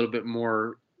them a little bit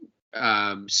more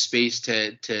space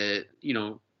to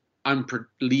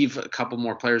leave a couple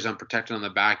more players unprotected on the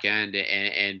back end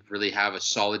and really have a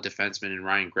solid defenseman in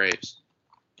Ryan Graves.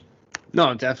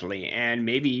 No, definitely. And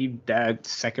maybe that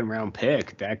second round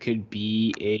pick, that could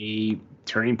be a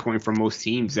turning point for most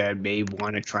teams that may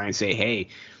want to try and say, hey,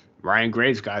 Ryan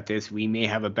Graves got this. We may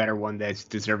have a better one that's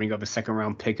deserving of a second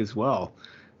round pick as well.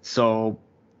 So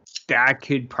that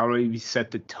could probably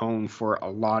set the tone for a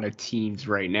lot of teams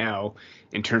right now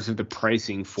in terms of the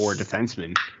pricing for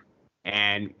defensemen.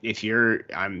 And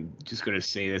I'm just going to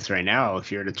say this right now,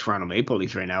 if you're the Toronto Maple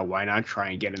Leafs right now, why not try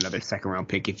and get another second round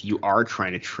pick if you are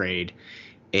trying to trade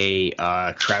a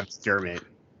Travis Dermott?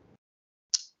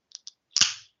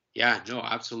 Yeah, no,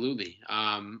 absolutely.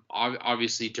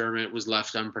 Obviously Dermott was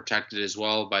left unprotected as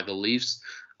well by the Leafs.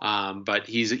 But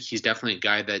he's definitely a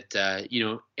guy that,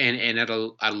 and at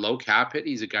a low cap hit,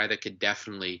 he's a guy that could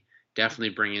definitely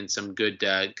bring in some good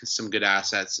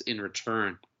assets in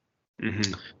return.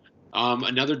 Mm-hmm.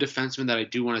 Another defenseman that I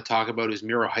do want to talk about is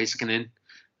Miro Heiskanen.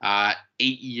 8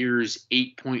 years,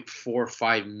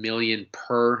 $8.45 million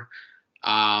per.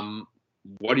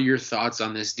 What are your thoughts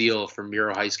on this deal for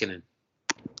Miro Heiskanen?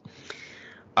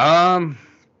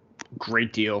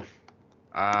 Great deal.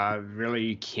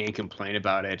 Really can't complain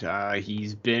about it.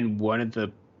 He's been one of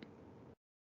the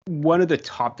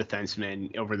top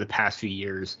defensemen over the past few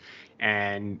years,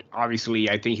 and obviously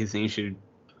I think his name should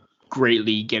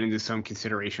greatly get into some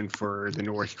consideration for the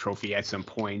Norris Trophy at some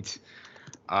point.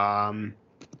 8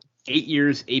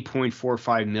 years,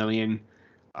 $8.45 million.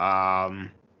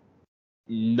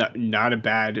 Not a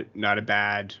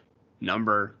bad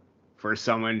number for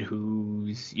someone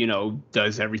who's,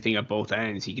 does everything at both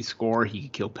ends. He can score, he can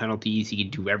kill penalties, he can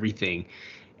do everything.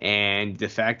 And the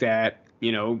fact that,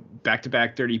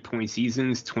 back-to-back 30-point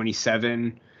seasons,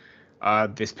 27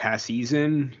 this past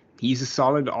season, he's a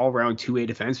solid all-around 2A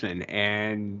defenseman,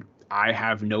 and I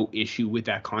have no issue with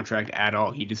that contract at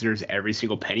all. He deserves every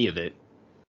single penny of it.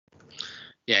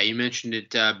 Yeah, you mentioned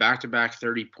it, back-to-back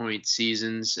 30-point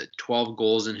seasons, 12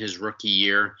 goals in his rookie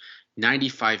year,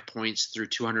 95 points through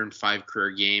 205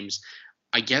 career games.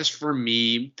 I guess for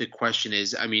me, the question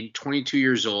is, 22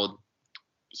 years old,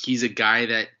 he's a guy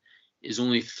that is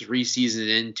only 3 seasons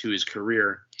into his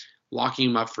career. Locking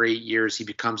him up for 8 years, he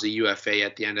becomes a UFA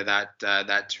at the end of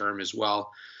that term as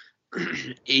well.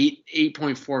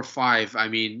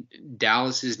 8.45.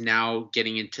 Dallas is now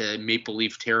getting into Maple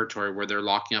Leaf territory where they're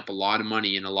locking up a lot of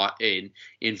money in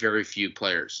very few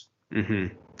players.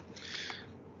 Mm-hmm.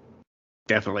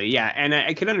 Definitely, yeah, and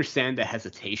I can understand the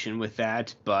hesitation with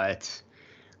that, but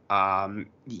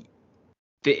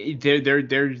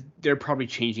they're probably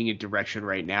changing a direction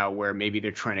right now where maybe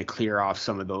they're trying to clear off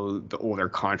some of the older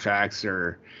contracts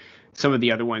or some of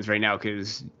the other ones right now,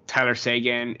 because Tyler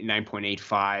Seguin,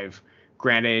 9.85.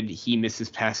 Granted, he missed his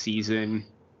past season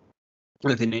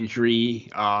with an injury.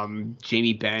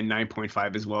 Jamie Benn,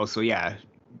 9.5 as well. So yeah,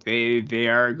 they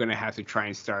are going to have to try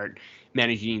and start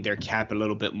managing their cap a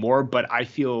little bit more, but I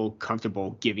feel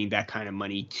comfortable giving that kind of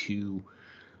money to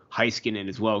Heiskanen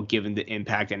as well, given the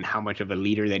impact and how much of a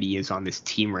leader that he is on this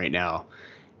team right now.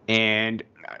 And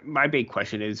my big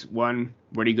question is, one,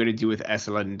 what are you going to do with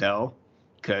Esa Lindell?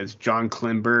 Because John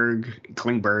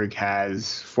Klingberg has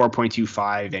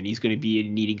 4.25, and he's going to be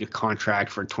needing a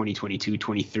contract for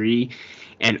 2022-23.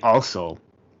 And also,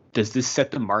 does this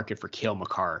set the market for Cale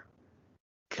Makar?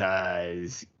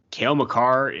 Because Cale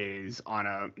Makar is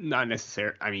on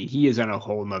he is on a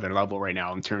whole nother level right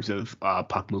now in terms of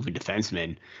puck-moving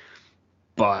defenseman.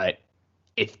 But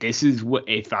if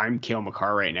I'm Cale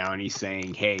Makar right now and he's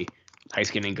saying, hey,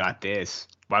 Heiskanen got this.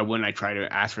 Why wouldn't I try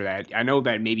to ask for that? I know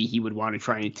that maybe he would want to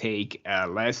try and take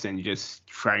less and just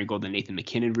try and go the Nathan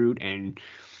McKinnon route and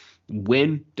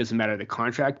win. Doesn't matter the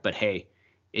contract, but hey,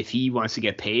 if he wants to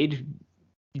get paid,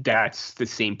 that's the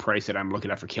same price that I'm looking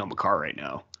at for Cale Makar right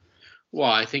now. Well,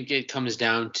 I think it comes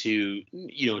down to,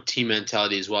 team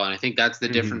mentality as well. And I think that's the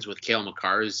difference with Cale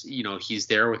Makar is, he's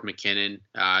there with McKinnon.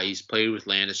 He's played with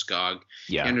Landeskog.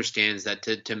 Yeah. He understands that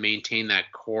to maintain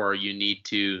that core, you need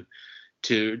to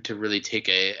really take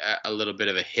a little bit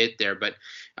of a hit there. But,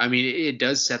 I mean, it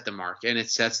does set the mark. And it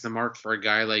sets the mark for a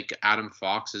guy like Adam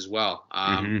Fox as well,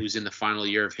 who's in the final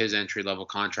year of his entry-level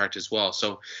contract as well.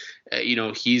 So,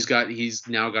 he's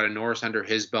now got a Norris under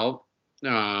his belt.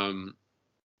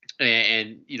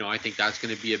 And I think that's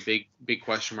going to be a big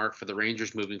question mark for the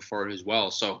Rangers moving forward as well.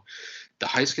 So the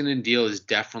Heiskanen deal is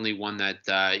definitely one that,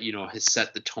 has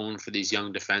set the tone for these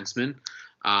young defensemen.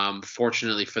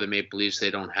 Fortunately for the Maple Leafs, they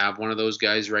don't have one of those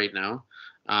guys right now.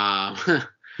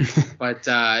 But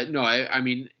no, I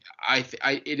mean,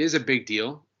 it is a big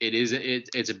deal.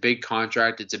 It's a big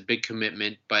contract. It's a big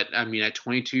commitment. But I mean, at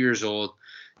 22 years old,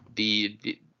 the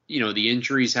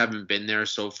injuries haven't been there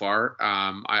so far.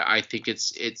 I think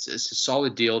it's a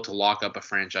solid deal to lock up a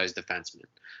franchise defenseman.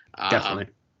 Definitely.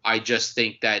 I just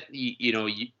think that,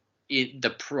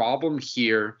 the problem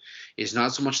here is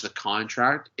not so much the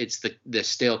contract. It's the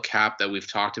stale cap that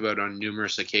we've talked about on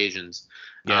numerous occasions.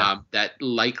 Yeah. That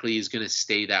likely is going to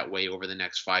stay that way over the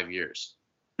next 5 years.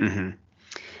 Mm-hmm.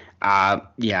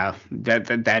 Yeah,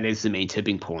 that is the main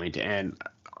tipping point. And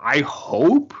I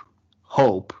hope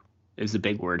is the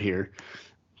big word here,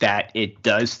 that it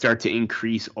does start to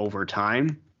increase over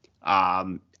time.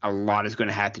 A lot is going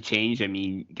to have to change. I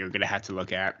mean, you're going to have to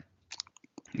look at,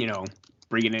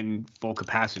 bringing in full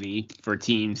capacity for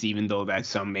teams, even though that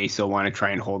some may still want to try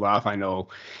and hold off. I know,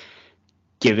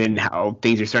 given how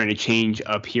things are starting to change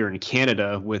up here in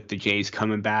Canada with the Jays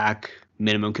coming back,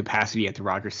 minimum capacity at the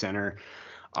Rogers Centre,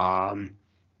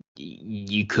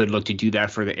 you could look to do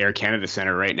that for the Air Canada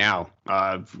Centre right now.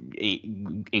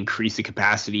 Increase the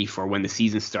capacity for when the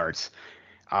season starts.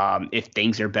 If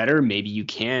things are better, maybe you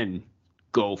can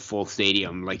go full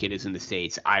stadium like it is in the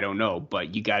States. I don't know,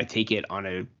 but you got to take it on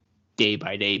a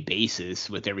day-by-day basis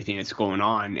with everything that's going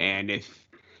on. And if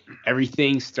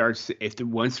everything starts,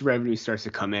 once the revenue starts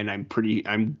to come in,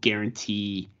 I'm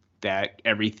guarantee that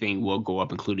everything will go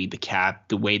up, including the cap,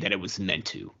 the way that it was meant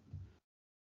to.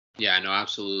 Yeah, no,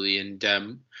 absolutely.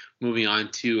 And moving on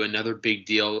to another big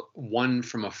deal, one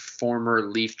from a former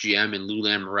Leaf GM in Lou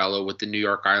Lamoriello with the New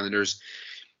York Islanders.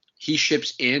 He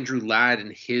ships Andrew Ladd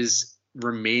and his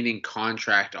remaining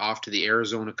contract off to the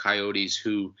Arizona Coyotes,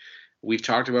 who we've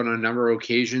talked about on a number of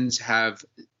occasions have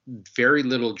very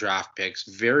little draft picks,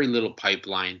 very little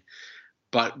pipeline.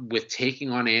 But with taking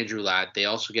on Andrew Ladd, they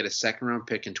also get a second-round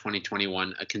pick in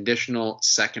 2021, a conditional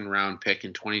second-round pick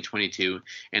in 2022,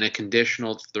 and a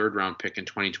conditional third-round pick in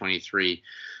 2023.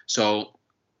 So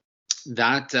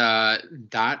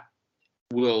that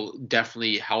will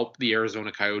definitely help the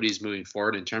Arizona Coyotes moving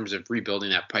forward in terms of rebuilding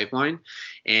that pipeline.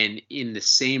 And in the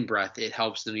same breath, it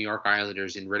helps the New York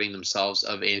Islanders in ridding themselves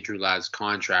of Andrew Ladd's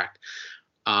contract.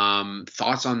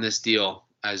 Thoughts on this deal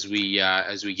as we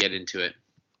get into it?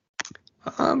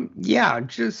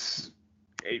 Just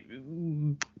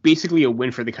basically a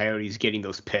win for the Coyotes getting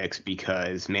those picks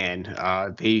because, man,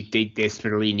 they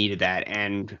desperately needed that.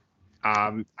 And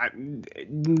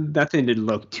nothing to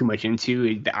look too much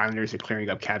into. The Islanders are clearing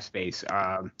up cap space.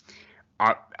 I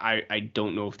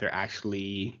don't know if they're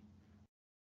actually.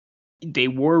 They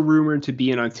were rumored to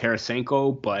be in on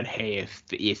Tarasenko, but hey,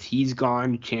 if he's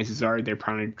gone, chances are they're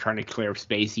probably trying to clear up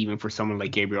space even for someone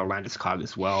like Gabriel Landeskog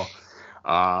as well.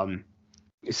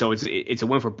 So it's a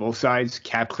win for both sides,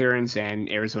 cap clearance, and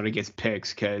Arizona gets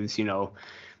picks because,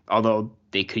 although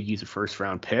they could use a first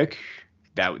round pick,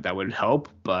 that would help.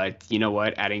 But you know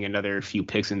what? Adding another few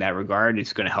picks in that regard,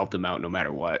 it's going to help them out no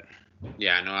matter what.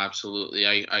 Yeah, no, absolutely.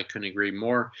 I couldn't agree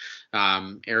more.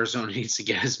 Arizona needs to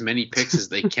get as many picks as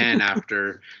they can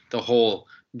after the whole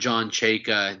John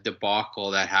Chayka debacle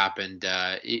that happened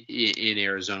in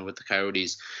Arizona with the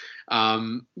Coyotes.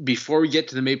 Before we get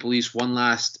to the Maple Leafs, one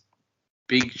last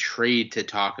big trade to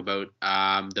talk about.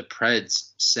 The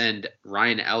Preds send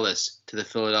Ryan Ellis to the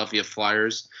Philadelphia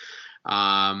Flyers.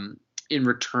 In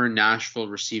return, Nashville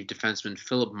received defenseman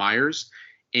Philip Myers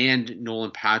and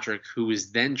Nolan Patrick, who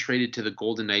was then traded to the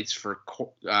Golden Knights for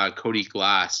Cody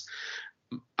Glass.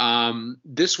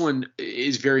 This one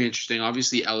is very interesting.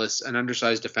 Obviously, Ellis, an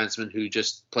undersized defenseman who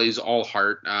just plays all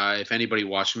heart. If anybody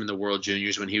watched him in the World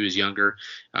Juniors when he was younger,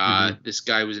 this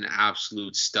guy was an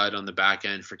absolute stud on the back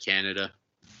end for Canada.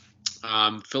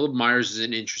 Philip Myers is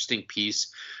an interesting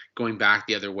piece going back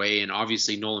the other way, and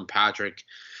obviously Nolan Patrick,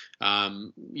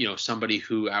 somebody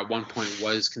who at one point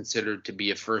was considered to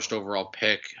be a first overall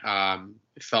pick,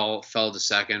 fell to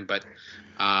second, but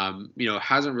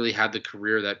hasn't really had the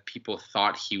career that people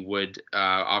thought he would,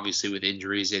 obviously with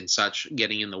injuries and such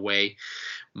getting in the way.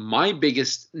 My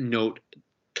biggest note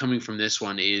coming from this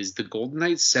one is the Golden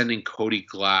Knights sending Cody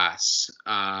Glass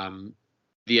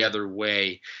the other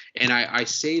way. And I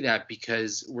say that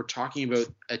because we're talking about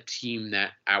a team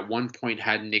that at one point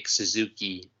had Nick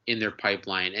Suzuki in their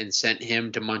pipeline and sent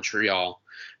him to Montreal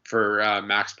for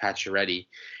Max Pacioretty.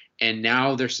 And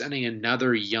now they're sending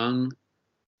another young,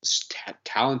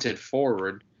 talented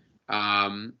forward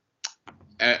out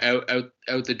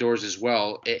the doors as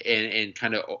well, and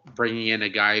kind of bringing in a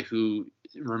guy who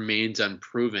remains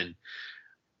unproven.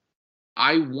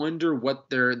 I wonder what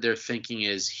their thinking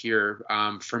is here.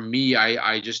 For me,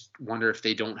 I just wonder if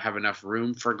they don't have enough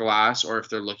room for Glass, or if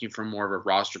they're looking for more of a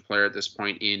roster player at this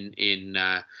point in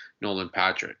Nolan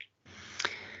Patrick.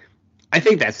 I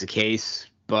think that's the case,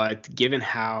 but given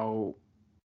how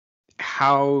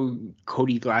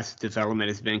Cody Glass's development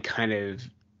has been kind of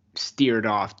steered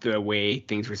off the way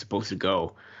things were supposed to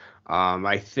go,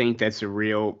 I think that's a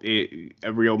real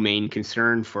main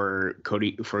concern for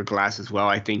Glass as well.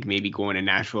 I think maybe going to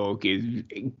Nashville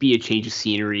could be a change of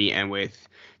scenery, and with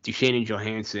Duchesne and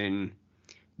Johansson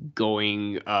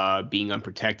being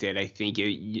unprotected, I think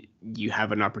you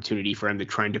have an opportunity for him to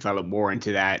try and develop more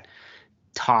into that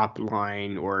top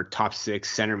line or top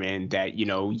six centerman that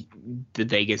the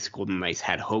Vegas Golden Knights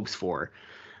had hopes for.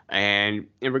 And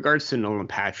in regards to Nolan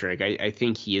Patrick, I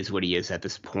think he is what he is at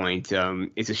this point.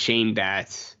 It's a shame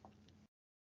that,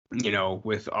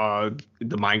 with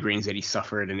the migraines that he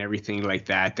suffered and everything like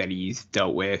that he's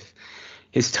dealt with,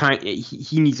 his time,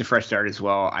 he needs a fresh start as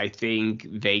well. I think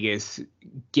Vegas,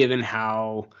 given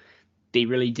how they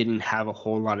really didn't have a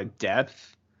whole lot of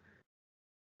depth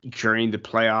during the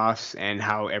playoffs and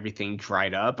how everything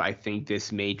dried up, I think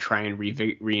this may try and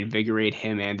reinvigorate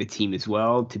him and the team as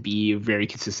well to be a very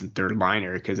consistent third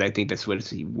liner, because I think that's what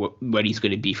he's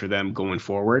going to be for them going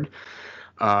forward.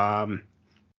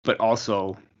 But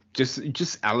also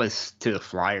just Ellis to the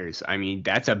Flyers. I mean,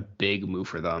 that's a big move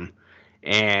for them.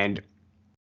 And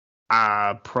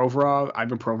Ivan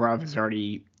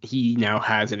Provorov he now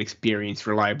has an experienced,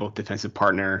 reliable defensive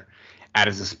partner at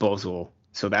his disposal.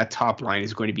 So that top line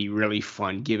is going to be really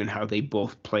fun, given how they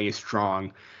both play a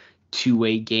strong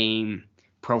two-way game.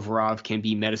 Provorov can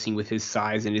be menacing with his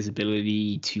size and his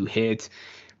ability to hit.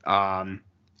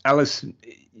 Ellis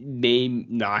may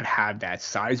not have that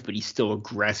size, but he's still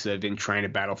aggressive in trying to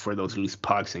battle for those loose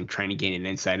pucks and trying to gain an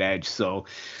inside edge. So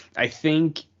I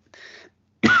think,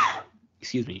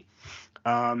 excuse me,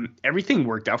 everything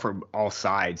worked out for all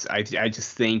sides. I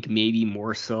just think maybe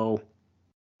more so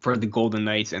for the Golden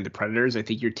Knights and the Predators, I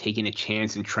think you're taking a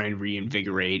chance and trying to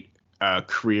reinvigorate a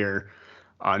career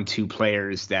on two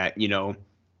players that,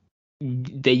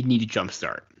 they need a jump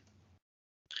start.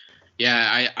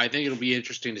 Yeah, I think it'll be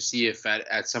interesting to see if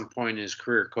at some point in his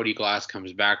career, Cody Glass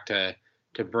comes back to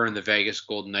burn the Vegas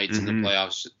Golden Knights in the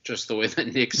playoffs, just the way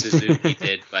that Nick Suzuki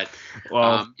did. But,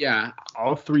 yeah.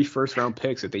 All 3 first-round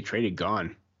picks that they traded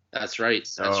gone. That's right.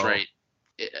 So. That's right.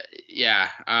 Yeah.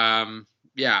 I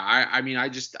mean, I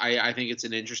think it's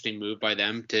an interesting move by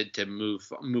them to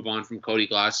move on from Cody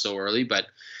Glass so early. But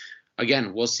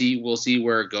again, we'll see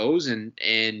where it goes, and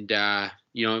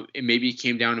maybe it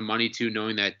came down to money too,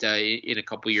 knowing that in a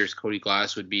couple of years Cody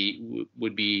Glass would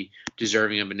be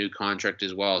deserving of a new contract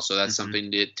as well. So that's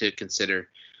something to consider,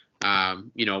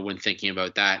 when thinking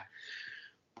about that.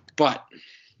 But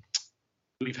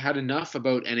we've had enough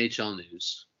about NHL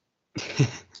news.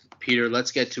 Peter,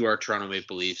 let's get to our Toronto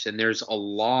Maple Leafs. And there's a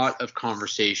lot of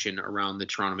conversation around the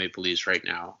Toronto Maple Leafs right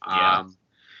now. Yeah.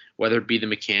 Whether it be the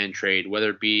McCann trade, whether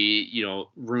it be,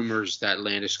 rumors that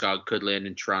Landeskog could land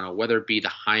in Toronto, whether it be the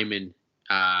Hyman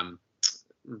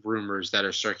rumors that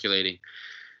are circulating,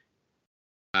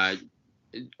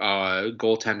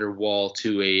 goaltender Wall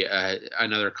to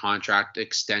another contract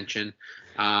extension.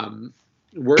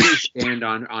 Where do you stand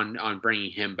on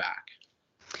bringing him back?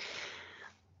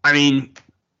 I mean,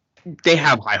 they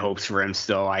have high hopes for him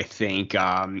still, I think.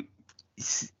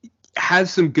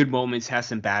 Has some good moments, has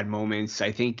some bad moments.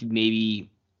 I think now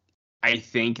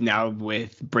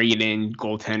with bringing in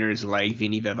goaltenders like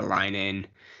Vinny Vevalainen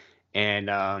and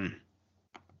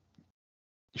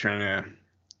trying to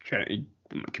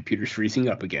my computer's freezing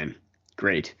up again.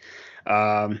 Great.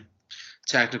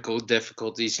 Technical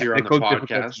difficulties here on the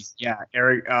podcast. Yeah,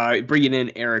 Eric, bringing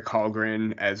in Eric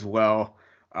Hallgren as well.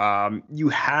 You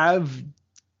have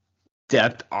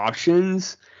depth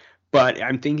options, But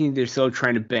I'm thinking they're still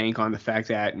trying to bank on the fact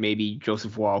that maybe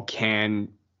Joseph Wall can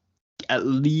at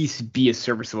least be a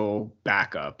serviceable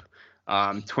backup.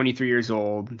 23 years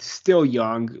old, still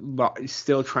young,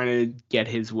 still trying to get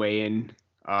his way in,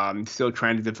 still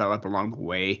trying to develop along the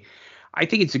way. I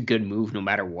think it's a good move no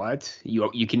matter what.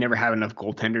 You can never have enough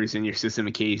goaltenders in your system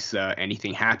in case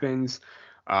anything happens.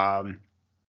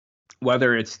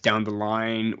 Whether it's down the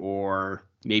line or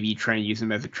maybe you try and use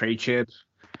them as a trade chip.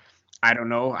 I don't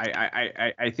know.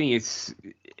 I think it's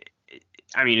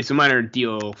a minor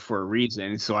deal for a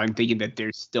reason. So I'm thinking that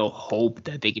there's still hope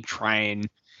that they could try and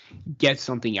get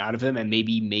something out of him and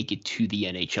maybe make it to the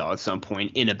NHL at some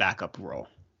point in a backup role.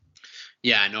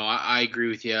 Yeah, no, I agree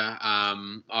with you.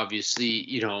 Obviously,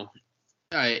 a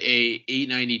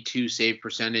 892 save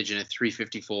percentage and a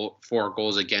 354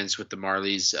 goals against with the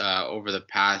Marlies over the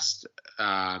past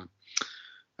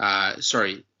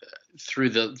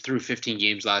through 15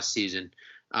 games last season.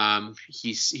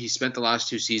 He spent the last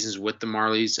 2 seasons with the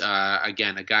Marlies.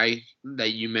 Again, a guy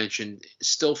that you mentioned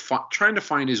still trying to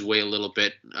find his way a little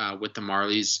bit with the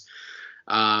Marlies.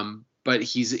 But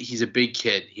he's a big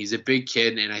kid. He's a big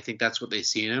kid, and I think that's what they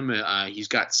see in him. He's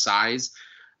got size.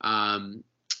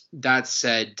 That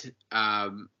said,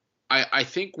 I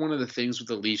think one of the things with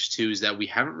the Leafs too is that we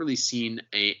haven't really seen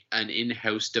an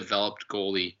in-house developed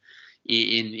goalie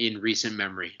in recent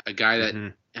memory. A guy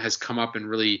that has come up and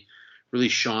really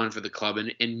shone for the club,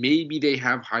 and maybe they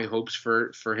have high hopes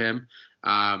for him.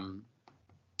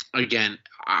 Again,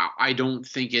 I don't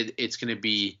think it's going to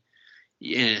be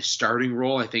in a starting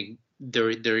role. I think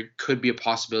there could be a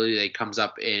possibility that he comes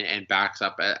up and backs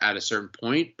up at a certain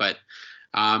point. But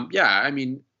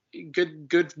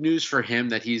good news for him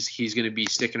that he's going to be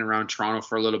sticking around Toronto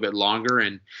for a little bit longer,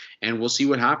 and we'll see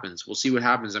what happens. The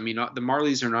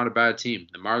Marlies are not a bad team.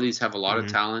 The Marlies have a lot of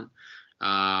talent.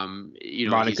 He's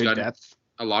got depth.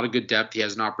 A lot of good depth. He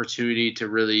has an opportunity to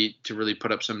really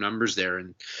put up some numbers there,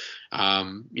 and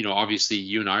obviously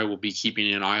you and I will be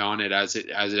keeping an eye on it as it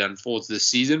unfolds this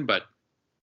season. But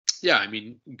yeah,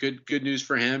 good news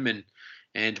for him,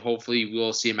 and hopefully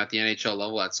we'll see him at the NHL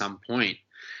level at some point.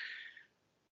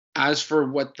 As for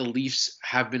what the Leafs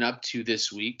have been up to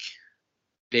this week,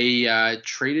 they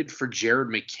traded for Jared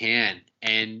McCann,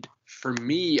 and for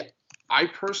me, I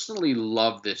personally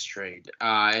love this trade,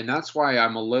 and that's why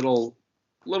I'm a little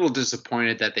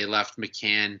disappointed that they left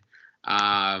McCann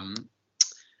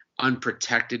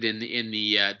unprotected in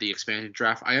the expansion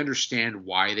draft. I understand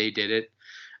why they did it.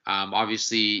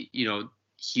 Obviously,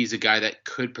 he's a guy that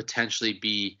could potentially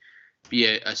be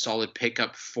a solid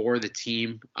pickup for the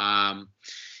team.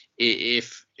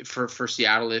 If for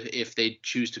Seattle, if they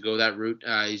choose to go that route.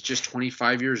 He's just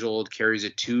 25 years old, carries a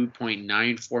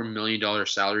 $2.94 million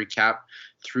salary cap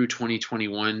through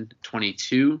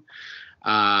 2021-22.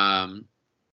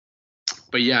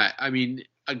 But yeah,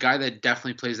 a guy that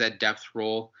definitely plays that depth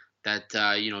role that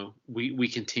we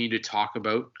continue to talk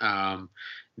about.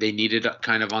 They need it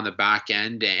kind of on the back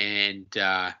end, and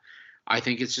I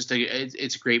think it's just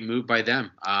it's a great move by them.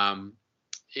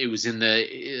 It was in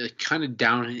the kind of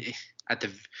down at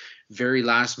the very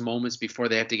last moments before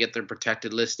they have to get their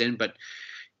protected list in, but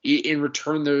in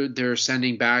return, they're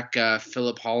sending back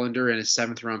Philip Hollander and a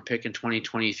 7th-round pick in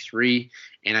 2023.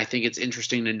 And I think it's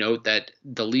interesting to note that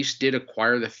the Leafs did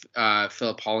acquire the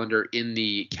Philip Hollander in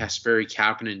the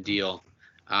Kasperi-Kapanen deal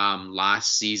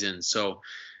last season. So,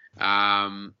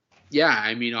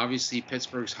 obviously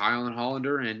Pittsburgh's high on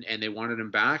Hollander, and they wanted him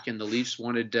back, and the Leafs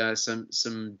wanted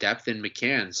some depth in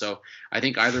McCann. So I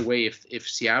think either way, if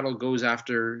Seattle goes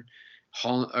after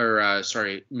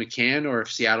McCann, or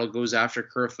if Seattle goes after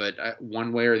Kerfoot,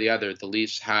 one way or the other, the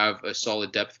Leafs have a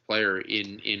solid depth player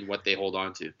in what they hold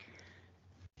on to.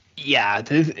 Yeah,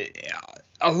 there's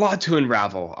a lot to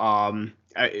unravel.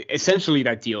 Essentially,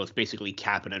 that deal is basically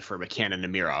Kapanen for McCann and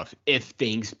Namirov if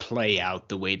things play out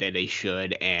the way that they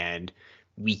should and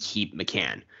we keep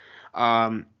McCann.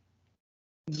 I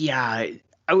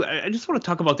just want to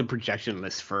talk about the projection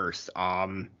list first.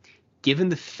 Given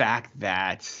the fact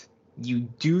that you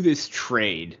do this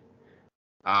trade,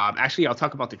 actually, I'll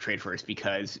talk about the trade first,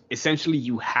 because essentially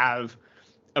you have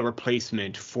a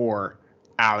replacement for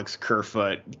Alex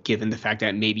Kerfoot, given the fact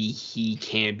that maybe he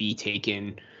can be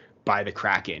taken by the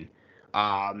Kraken.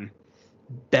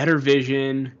 Better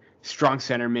vision, strong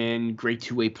centerman, great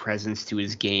two-way presence to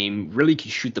his game, really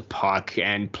can shoot the puck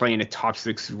and play in a top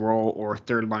 6 role or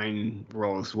third line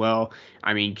role as well.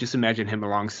 Just imagine him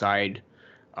alongside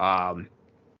Tavares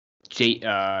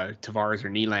or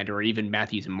Nylander, or even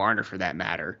Matthews and Marner for that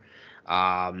matter.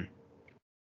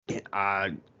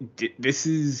 This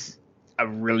is a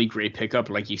really great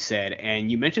pickup, like you said, and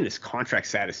you mentioned his contract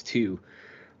status too.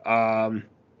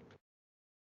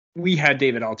 We had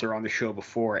David Alter on the show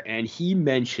before, and he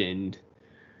mentioned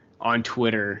on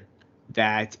Twitter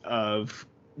that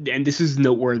and this is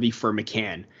noteworthy for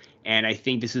McCann, and I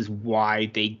think this is why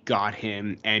they got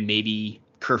him, and maybe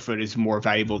Kerfoot is more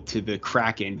valuable to the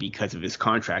Kraken because of his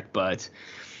contract, but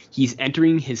he's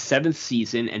entering his 7th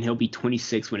season, and he'll be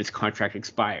 26 when his contract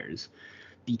expires.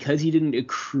 Because he didn't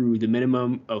accrue the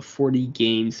minimum of 40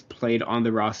 games played on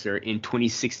the roster in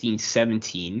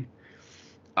 2016-17,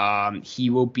 he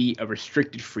will be a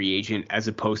restricted free agent as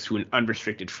opposed to an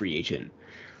unrestricted free agent.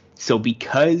 So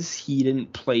because he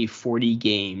didn't play 40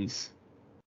 games,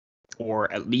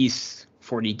 or at least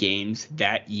 40 games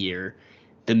that year,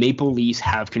 the Maple Leafs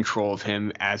have control of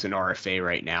him as an RFA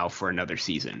right now for another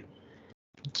season.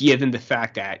 Given the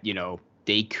fact that,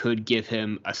 they could give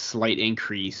him a slight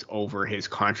increase over his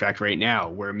contract right now,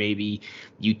 where maybe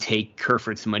you take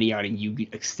Kerfoot's money out and you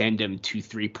extend him to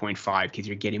 3.5 because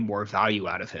you're getting more value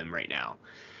out of him right now.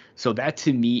 So that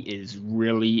to me is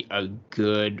really a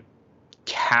good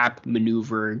cap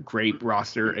maneuver, great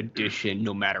roster addition,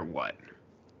 no matter what.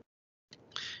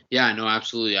 Yeah, no,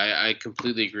 absolutely. I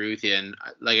completely agree with you. And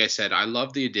like I said, I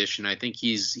love the addition. I think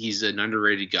he's an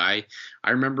underrated guy.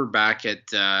 I remember back at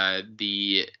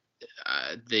the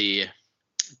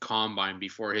combine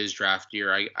before his draft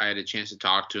year, I had a chance to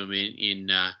talk to him in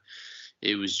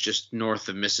it was just north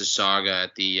of Mississauga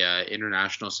at the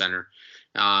International Center.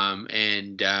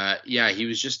 He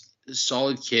was just a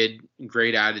solid kid,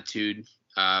 great attitude,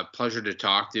 pleasure to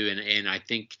talk to. And I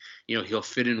think, he'll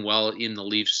fit in well in the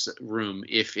Leafs room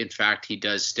if in fact he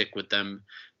does stick with them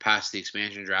past the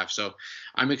expansion draft. So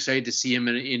I'm excited to see him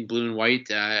in blue and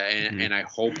white, and I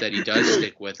hope that he does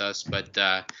stick with us. But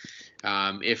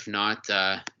if not,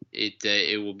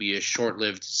 it will be a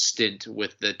short-lived stint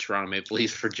with the Toronto Maple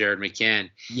Leafs for Jared McCann.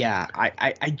 Yeah,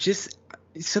 I just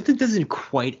something doesn't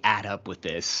quite add up with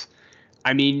this.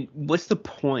 I mean, what's the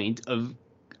point of?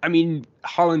 I mean,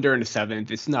 Hollander in the 7th,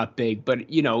 it's not big, but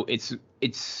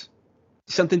it's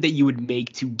something that you would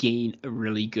make to gain a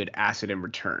really good asset in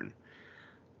return.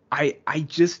 I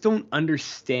just don't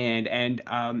understand, and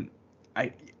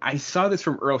I saw this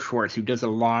from Earl Schwartz, who does a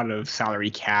lot of salary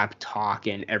cap talk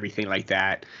and everything like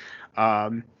that.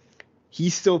 He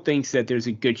still thinks that there's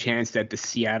a good chance that the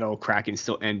Seattle Kraken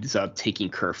still ends up taking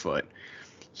Kerfoot.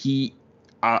 He,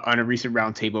 on a recent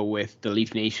roundtable with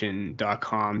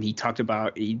TheLeafNation.com, he talked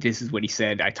about, this is what he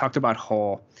said: I talked about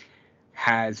Hall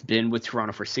has been with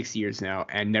Toronto for 6 years now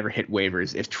and never hit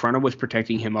waivers. If Toronto was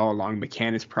protecting him all along,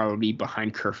 McCann is probably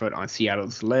behind Kerfoot on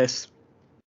Seattle's list.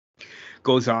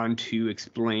 Goes on to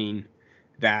explain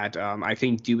that I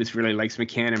think Dubas really likes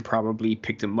McCann and probably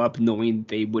picked him up knowing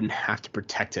they wouldn't have to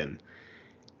protect him.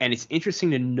 And it's interesting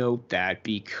to note that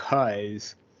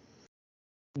because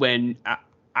when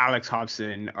Alex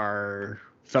Hobson, our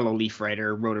fellow Leaf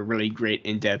writer, wrote a really great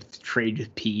in-depth trade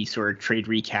piece or trade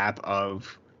recap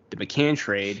of the McCann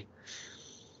trade,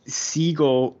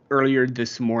 Siegel, earlier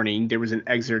this morning, there was an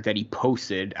excerpt that he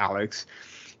posted, Alex,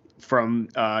 from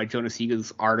Jonas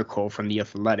Siegel's article from The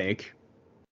Athletic.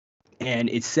 And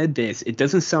it said this: it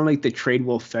doesn't sound like the trade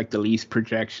will affect the Leafs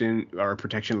projection or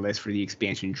protection list for the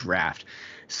expansion draft.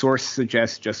 Source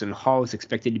suggests Justin Hall is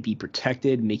expected to be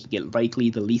protected, making it likely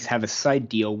the Leafs have a side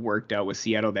deal worked out with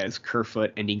Seattle that is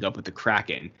Kerfoot ending up with the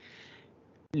Kraken.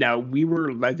 Now, we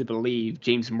were led to believe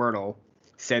James Myrtle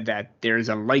said that there's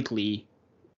unlikely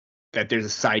that there's a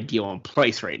side deal in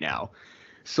place right now.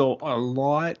 So a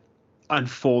lot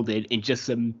unfolded in just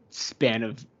a span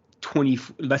of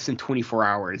less than 24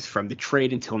 hours from the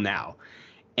trade until now.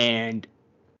 And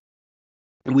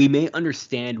we may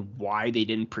understand why they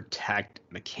didn't protect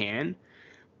McCann,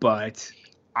 but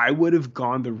I would have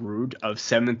gone the route of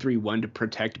 7-3-1 to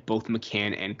protect both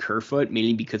McCann and Kerfoot,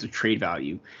 mainly because of trade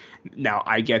value. Now,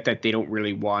 I get that they don't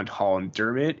really want Hall and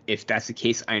Dermott. If that's the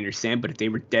case, I understand. But if they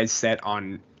were dead set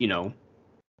on,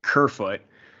 Kerfoot,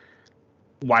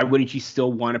 why wouldn't you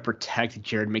still want to protect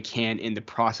Jared McCann in the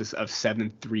process of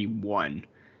 7-3-1?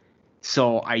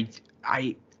 So I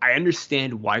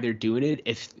understand why they're doing it.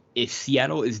 If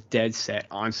Seattle is dead set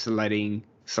on selecting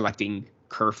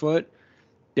Kerfoot,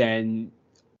 then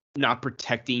not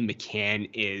protecting McCann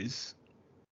it's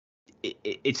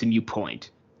a moot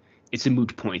point. It's a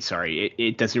moot point, sorry.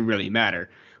 It doesn't really matter.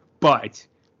 But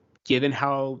given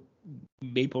how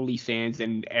Maple Leaf fans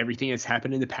and everything that's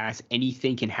happened in the past,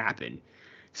 anything can happen.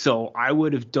 So I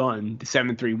would have done the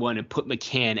 7-3-1 and put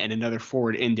McCann and another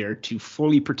forward in there to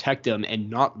fully protect him and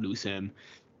not lose him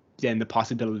than the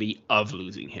possibility of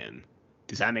losing him.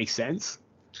 Does that make sense?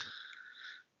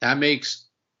 That makes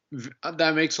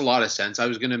That makes a lot of sense. I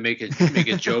was going to make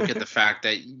a joke at the fact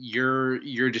that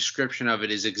your description of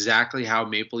it is exactly how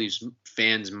Maple Leafs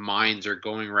fans' minds are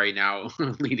going right now,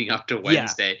 leading up to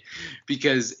Wednesday,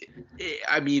 because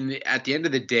I mean, at the end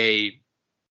of the day,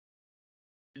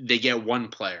 they get one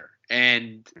player,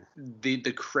 and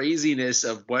the craziness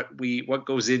of what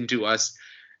goes into us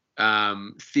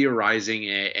theorizing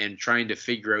and trying to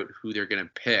figure out who they're going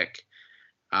to pick.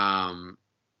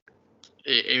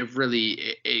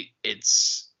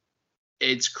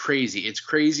 It's crazy. It's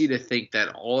crazy to think that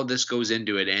all of this goes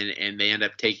into it and they end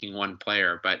up taking one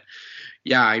player. But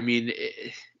yeah, I mean,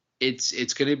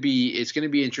 it's going to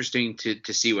be interesting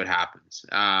to see what happens.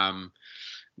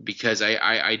 Because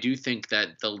I do think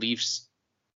that the Leafs,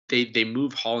 they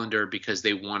move Hollander because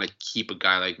they want to keep a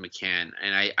guy like McCann.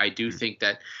 And I do think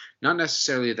that not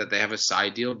necessarily that they have a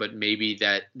side deal, but maybe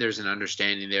that there's an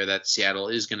understanding there that Seattle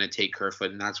is going to take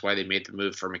Kerfoot, and that's why they made the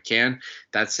move for McCann.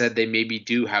 That said, they maybe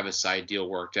do have a side deal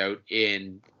worked out,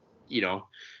 and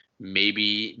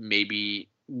maybe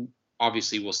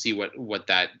obviously we'll see what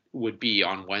that would be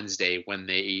on Wednesday when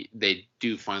they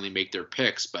do finally make their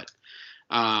picks. But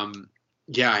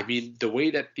yeah, I mean, the way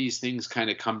that these things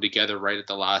kind of come together right at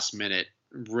the last minute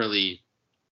really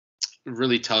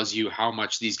tells you how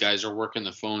much these guys are working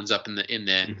the phones up in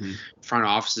the front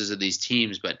offices of these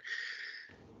teams. But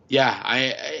yeah,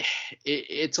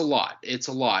 it's a lot.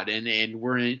 And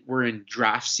we're in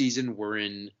draft season. We're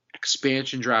in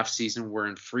expansion draft season. We're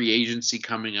in free agency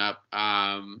coming up.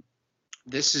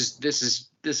 This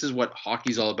is what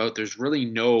hockey's all about. There's really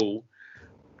no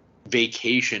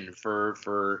vacation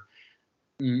for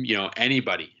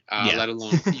anybody, let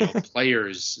alone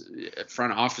players,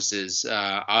 front offices,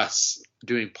 us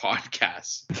doing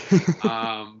podcasts.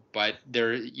 But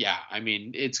I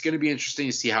mean, it's going to be interesting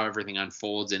to see how everything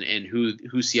unfolds and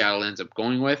who Seattle ends up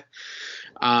going with.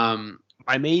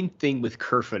 My main thing with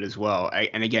Kerfoot as well,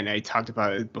 I talked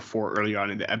about it before earlier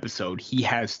on in the episode, he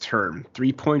has term.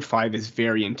 3.5 is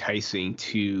very enticing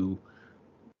to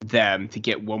them to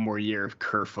get one more year of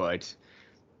Kerfoot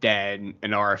than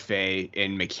an RFA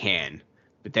in McCann.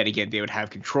 But then again, they would have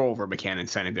control over McCann and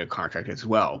signing their contract as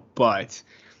well. But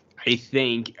I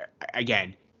think,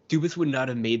 again, Dubas would not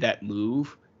have made that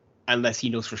move unless he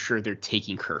knows for sure they're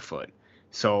taking Kerfoot.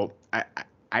 So,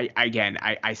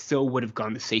 I still would have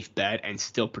gone the safe bet and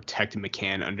still protected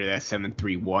McCann under that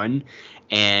 7-3-1.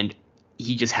 And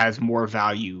he just has more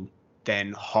value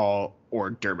than Hall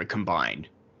or Dermott combined.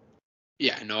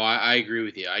 Yeah, no, I agree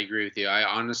with you. I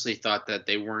honestly thought that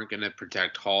they weren't going to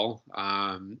protect Hall.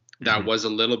 That was a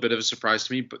little bit of a surprise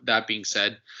to me. But that being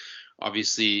said,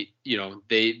 obviously,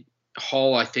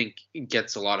 Hall, I think,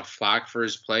 gets a lot of flack for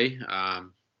his play,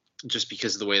 just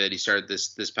because of the way that he started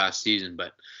this past season.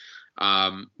 But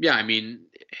yeah, I mean,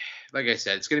 like I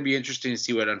said, it's going to be interesting to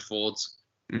see what unfolds.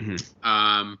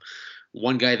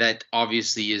 One guy that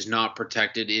obviously is not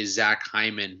protected is Zach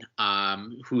Hyman,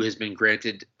 who has been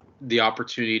granted the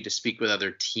opportunity to speak with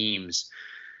other teams.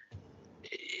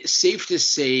 Safe to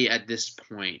say at this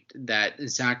point that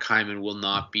Zach Hyman will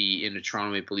not be in a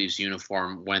Toronto Maple Leafs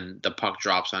uniform when the puck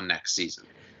drops on next season.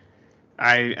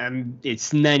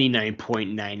 It's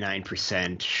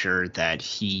 99.99% sure that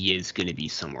he is going to be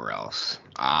somewhere else.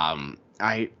 I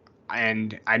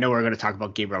know we're going to talk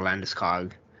about Gabriel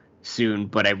Landeskog soon,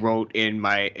 but I wrote in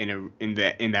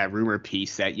that rumor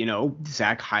piece that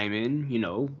Zach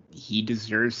Hyman, he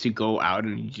deserves to go out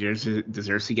and he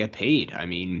deserves to get paid. I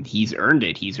mean, he's earned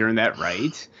it. He's earned that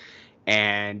right,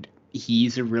 and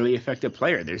he's a really effective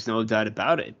player. There's no doubt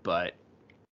about it. But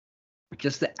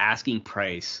just the asking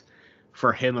price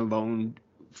for him alone,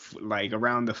 like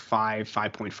around the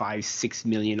 5.5, 6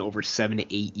 million over 7 to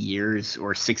 8 years,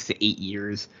 or 6 to 8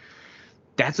 years.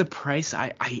 That's a price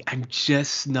I'm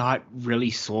just not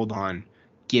really sold on,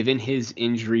 given his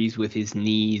injuries with his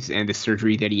knees and the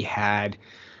surgery that he had.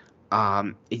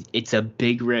 It's a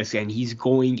big risk, and he's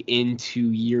going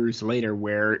into years later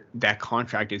where that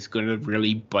contract is going to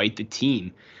really bite the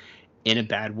team in a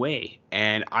bad way.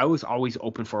 And I was always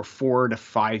open for a $4 to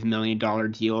 $5 million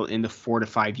deal in the 4 to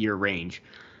 5 year range.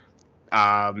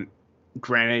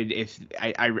 Granted, if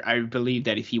I believe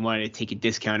that if he wanted to take a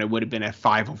discount, it would have been at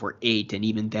 5 over 8, and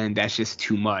even then, that's just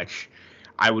too much.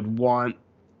 I would want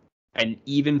an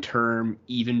even term,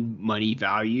 even money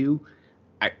value.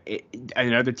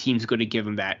 Another team's going to give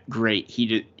him that. Great,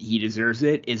 he deserves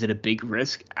it. Is it a big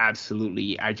risk?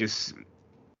 Absolutely.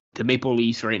 The Maple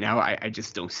Leafs right now, I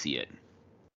just don't see it.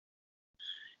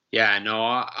 Yeah, no,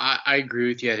 I agree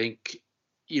with you. I think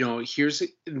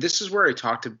this is where I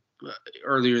talked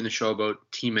earlier in the show about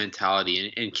team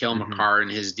mentality and Cale Makar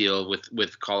and his deal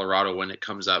with Colorado when it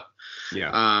comes up.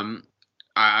 Yeah.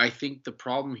 I think the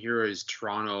problem here is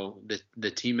Toronto.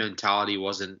 The team mentality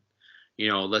wasn't,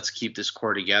 let's keep this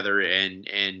core together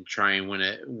and try and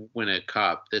win a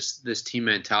cup. This team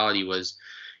mentality was,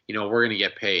 we're going to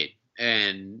get paid,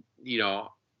 and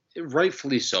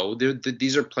rightfully so.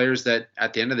 These are players that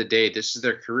at the end of the day, this is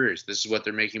their careers. This is what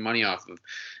they're making money off of.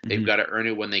 They've got to earn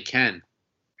it when they can.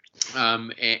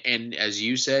 And as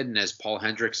you said, and as Paul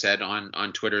Hendrick said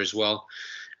on Twitter as well,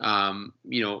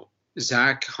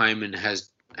 Zach Hyman has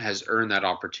earned that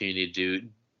opportunity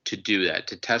to do that,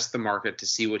 to test the market, to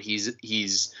see what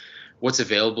what's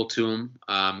available to him,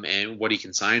 and what he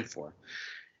can sign for.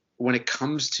 When it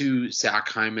comes to Zach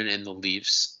Hyman and the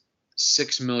Leafs,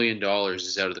 $6 million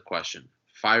is out of the question.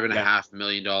 $5.5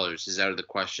 million is out of the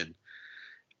question.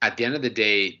 At the end of the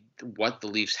day, what the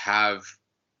Leafs have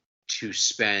to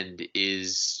spend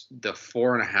is the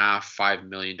 $4.5–5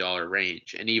 million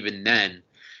range, and even then,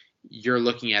 you're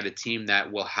looking at a team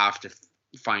that will have to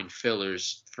find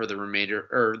fillers for the remainder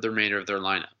of their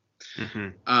lineup.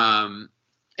 Mm-hmm.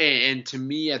 And to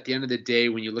me, at the end of the day,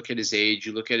 when you look at his age,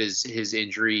 you look at his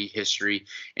injury history,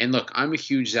 and look, I'm a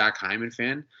huge Zach Hyman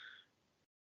fan,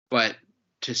 but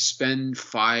to spend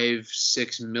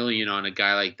 $5–6 million on a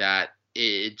guy like that,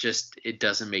 it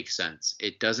doesn't make sense.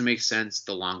 It doesn't make sense.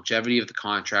 The longevity of the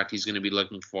contract he's going to be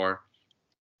looking for,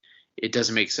 it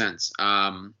doesn't make sense.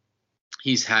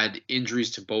 He's had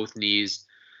injuries to both knees.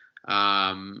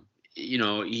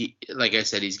 He, like I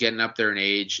said, he's getting up there in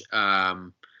age. I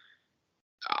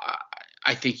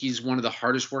think he's one of the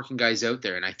hardest working guys out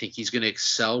there, and I think he's going to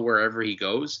excel wherever he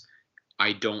goes.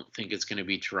 I don't think it's going to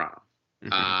be Toronto.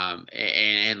 Mm-hmm.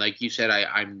 And like you said,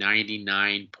 I'm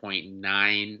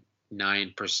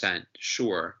 99.99%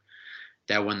 sure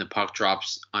that when the puck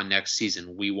drops on next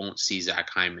season, we won't see Zach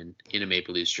Hyman in a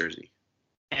Maple Leafs jersey.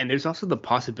 And there's also the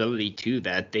possibility, too,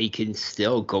 that they can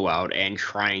still go out and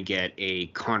try and get a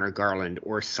Connor Garland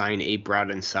or sign a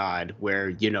Brandon Saad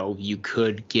where, you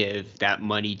could give that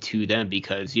money to them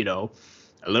because, a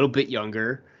little bit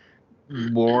younger,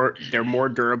 they're more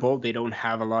durable. They don't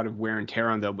have a lot of wear and tear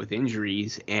on them with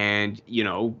injuries. And,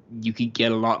 you could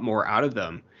get a lot more out of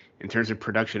them in terms of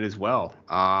production as well.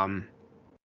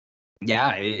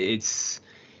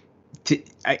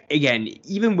 Again,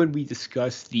 even when we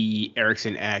discuss the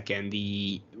Eriksson Ek and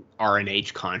the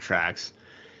RNH contracts,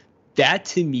 that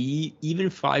to me,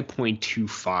 even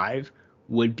 5.25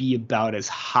 would be about as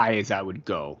high as I would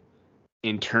go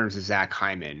in terms of Zach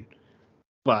Hyman.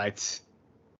 But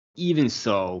even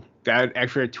so, that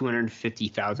extra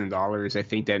 $250,000, I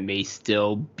think that may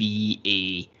still be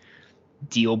a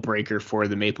deal breaker for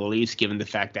the Maple Leafs, given the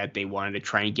fact that they wanted to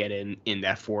try and get in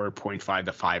that 4.5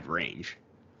 to 5 range.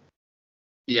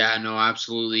 Yeah, no,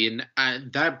 absolutely.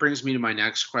 And that brings me to my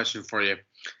next question for you.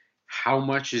 How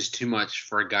much is too much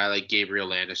for a guy like Gabriel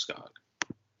Landeskog?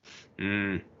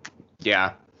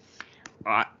 Yeah.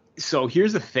 So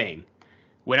here's the thing.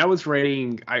 When I was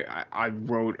writing, I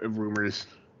wrote a rumors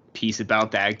piece about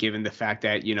that, given the fact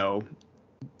that,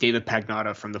 David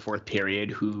Pagnotta from the fourth period,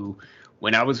 who,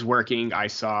 when I was working, I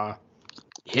saw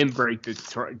him break the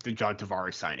John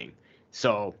Tavares signing.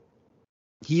 So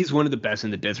he's one of the best in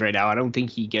the biz right now. I don't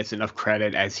think he gets enough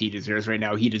credit as he deserves right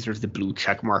now. He deserves the blue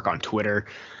check mark on Twitter.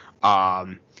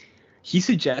 He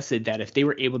suggested that if they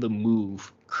were able to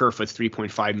move Kerfoot's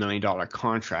 $3.5 million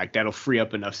contract, that'll free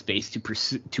up enough space to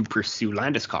pursue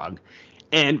Landeskog.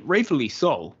 And rightfully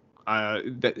so.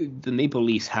 The Maple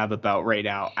Leafs have about right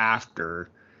now, after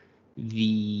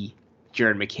the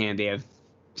Jared McCann, they have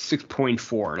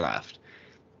 6.4 left.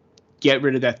 Get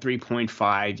rid of that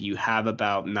 3.5, you have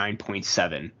about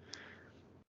 9.7.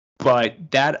 But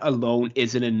that alone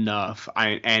isn't enough.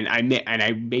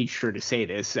 I made sure to say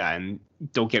this, and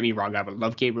don't get me wrong, I would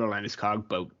love Gabriel Landeskog,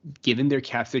 but given their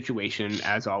cap situation,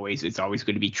 as always, it's always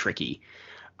going to be tricky.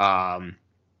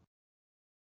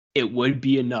 It would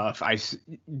be enough.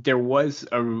 There was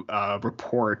a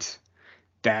report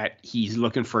that he's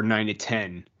looking for 9 to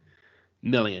 10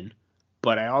 million.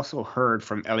 But I also heard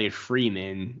from Elliot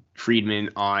Friedman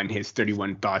on his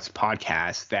 31 Thoughts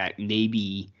podcast that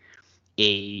maybe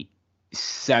a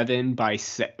 7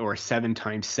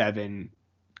 times 7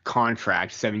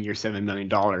 contract, 7 years, $7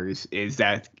 million is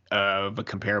that of a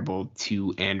comparable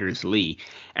to Anders Lee.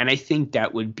 And I think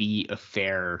that would be a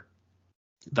fair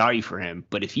value for him.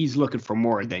 But if he's looking for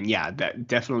more, then yeah, that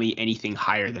definitely anything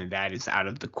higher than that is out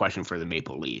of the question for the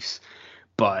Maple Leafs.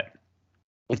 But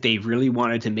if they really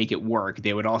wanted to make it work,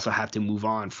 they would also have to move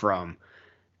on from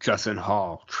Justin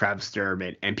Hall, Travis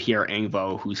Dermott, and Pierre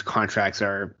Engvall, whose contracts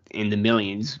are in the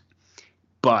millions.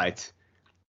 But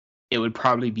it would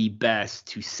probably be best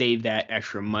to save that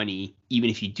extra money, even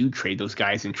if you do trade those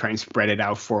guys, and try and spread it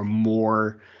out for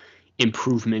more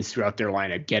improvements throughout their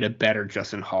lineup. Get a better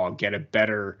Justin Hall, get a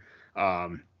better,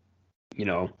 you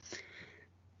know,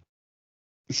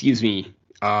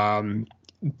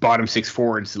 bottom six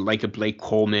forwards like a Blake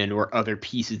Coleman or other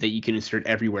pieces that you can insert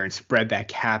everywhere and spread that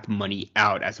cap money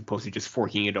out as opposed to just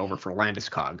forking it over for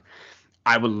Landeskog.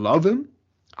 I would love him.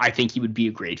 I think he would be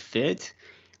a great fit.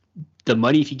 The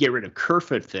money, if you get rid of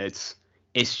Kerfoot, fits.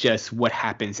 It's just what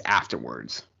happens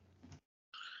afterwards.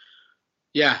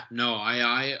 Yeah, no,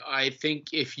 I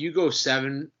think if you go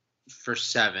 7 for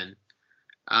 7,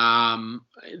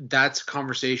 that's a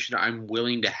conversation I'm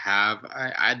willing to have.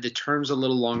 The term's a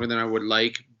little longer than I would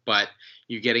like, but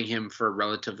you're getting him for a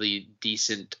relatively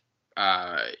decent,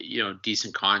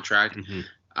 decent contract.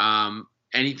 Mm-hmm.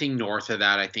 Anything north of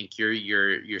that, I think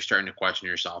you're starting to question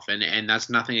yourself, and that's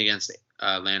nothing against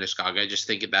Landeskog. I just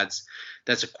think that's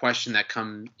a question that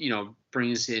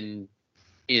brings in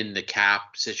the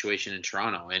cap situation in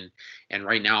Toronto, and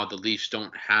right now the Leafs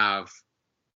don't have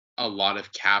a lot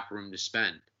of cap room to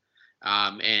spend.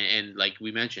 And like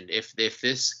we mentioned, if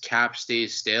this cap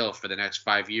stays stale for the next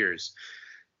 5 years,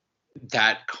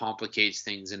 that complicates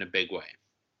things in a big way.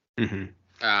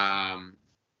 Mm-hmm.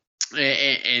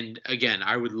 And again,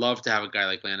 I would love to have a guy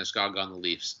like Landeskog on the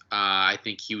Leafs. I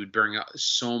think he would bring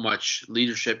so much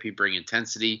leadership. He'd bring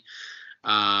intensity.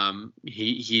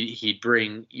 He'd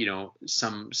bring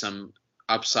some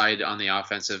upside on the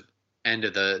offensive end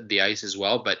of the ice as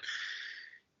well. But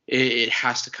it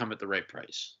has to come at the right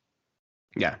price.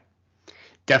 Yeah,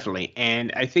 definitely.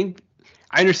 And I think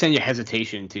I understand your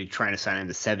hesitation to trying to sign him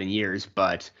to 7 years,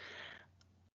 but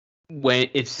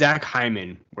if Zach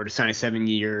Hyman were to sign a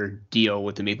 7-year deal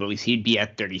with the Maple Leafs, he'd be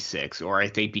at 36, or I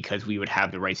think because we would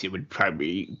have the rights, it would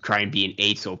probably try and be an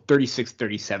 8, so 36,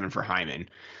 37 for Hyman.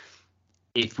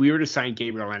 If we were to sign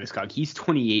Gabriel Landeskog, he's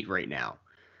 28 right now.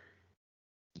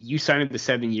 You sign him to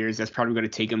 7 years, that's probably going to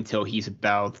take him till he's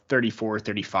about 34,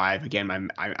 35.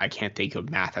 Again, I can't think of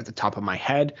math at the top of my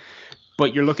head,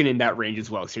 but you're looking in that range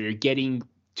as well. So you're getting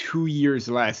 2 years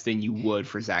less than you would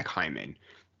for Zach Hyman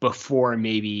before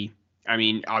maybe. I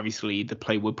mean, obviously, the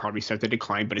play would probably start to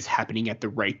decline, but it's happening at the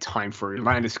right time for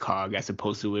Landeskog as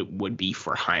opposed to it would be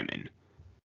for Hyman.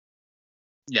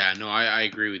 Yeah, no, I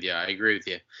agree with you.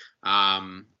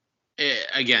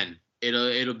 Again,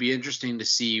 it'll be interesting to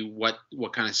see what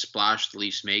kind of splash the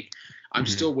Leafs make. I'm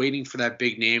still waiting for that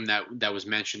big name that was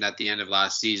mentioned at the end of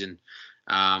last season,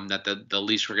 that the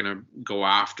Leafs were going to go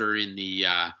after in the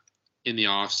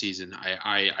off season.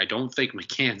 I don't think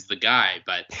McCann's the guy,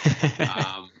 but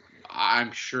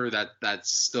I'm sure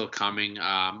that's still coming,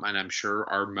 and I'm sure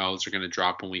our mouths are going to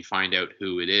drop when we find out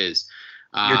who it is.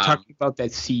 You're talking about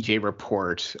that CJ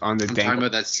report on the. I'm talking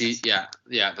about that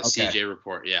CJ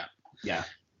report. Yeah.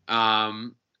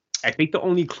 I think the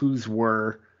only clues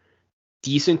were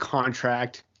decent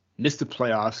contract, missed the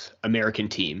playoffs, American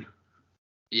team.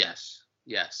 Yes.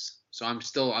 So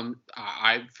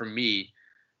for me,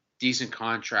 decent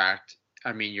contract.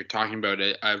 I mean, you're talking about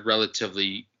a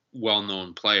relatively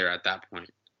well-known player at that point.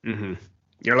 Mm-hmm.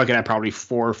 You're looking at probably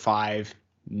 4 or 5,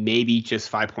 maybe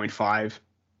just 5.5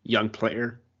 young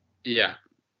player. Yeah.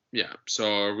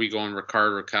 So are we going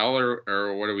Rickard Rakell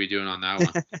or what are we doing on that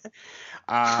one?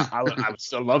 I would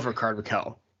still love Rickard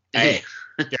Rakell. Hey,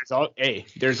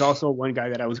 there's also one guy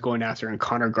that I was going after in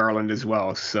Connor Garland as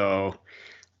well. So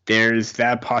there's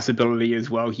that possibility as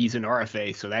well. He's an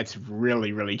RFA, so that's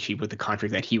really, really cheap with the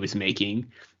contract that he was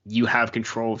making. You have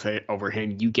control over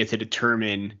him. You get to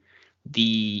determine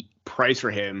the price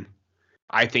for him.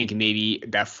 I think maybe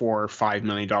that $4 or $5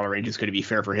 million range is going to be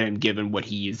fair for him, given what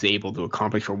he is able to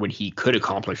accomplish or what he could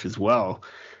accomplish as well.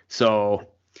 So,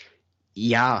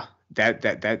 yeah, that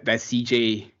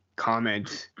CJ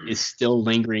comment is still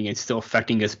lingering and still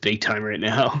affecting us big time right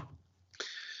now.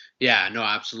 Yeah, no,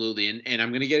 absolutely. And I'm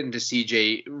going to get into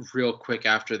CJ real quick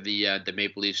after the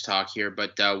Maple Leafs talk here.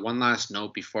 But one last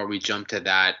note before we jump to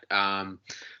that.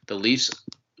 The Leafs,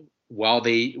 while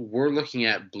they were looking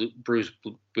at Bruce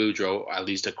Boudreau, at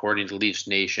least according to Leafs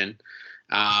Nation,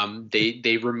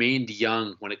 they remained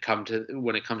young when it comes to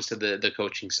the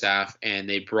coaching staff, and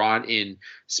they brought in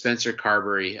Spencer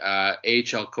Carberry,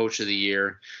 AHL Coach of the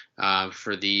Year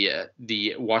for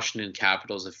the Washington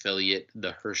Capitals affiliate,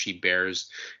 the Hershey Bears,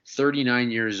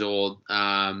 39 years old.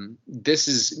 This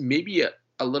is maybe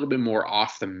a little bit more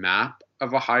off the map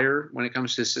of a hire when it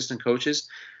comes to assistant coaches.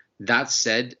 That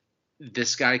said,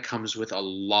 this guy comes with a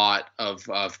lot of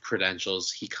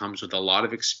credentials. He comes with a lot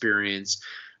of experience.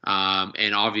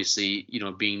 And obviously,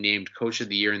 being named Coach of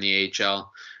the Year in the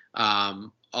AHL,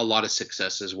 a lot of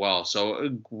success as well.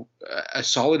 So a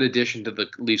solid addition to the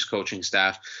Leafs coaching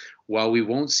staff. While we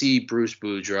won't see Bruce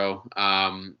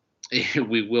Boudreau,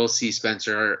 we will see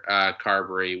Spencer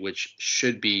Carberry, which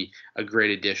should be a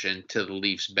great addition to the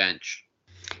Leafs bench.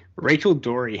 Rachel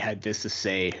Dory had this to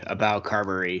say about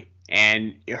Carberry,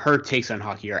 and her takes on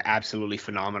hockey are absolutely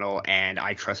phenomenal, and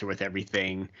I trust her with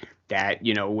everything that,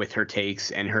 with her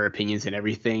takes and her opinions and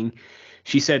everything.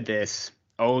 She said this: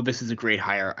 "Oh, this is a great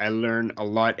hire. I learn a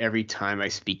lot every time I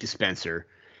speak to Spencer."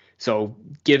 So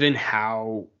given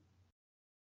how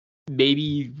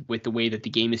maybe with the way that the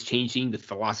game is changing, the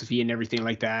philosophy and everything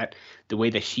like that, the way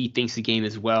that she thinks the game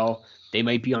as well, they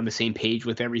might be on the same page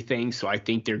with everything. So I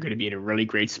think they're going to be in a really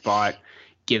great spot,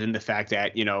 given the fact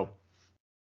that,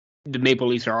 the Maple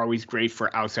Leafs are always great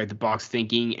for outside the box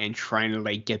thinking and trying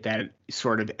to get that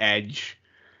sort of edge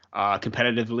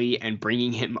competitively, and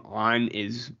bringing him on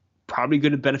is probably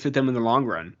going to benefit them in the long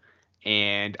run.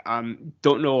 And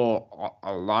don't know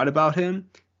a lot about him,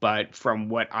 but from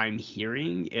what I'm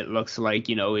hearing, it looks like,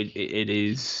 it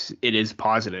is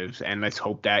positive, and let's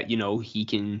hope that, he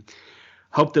can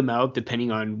help them out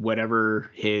depending on whatever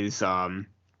his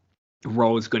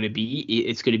role is going to be.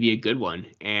 It's going to be a good one.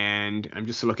 And I'm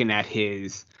just looking at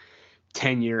his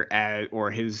tenure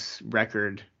or his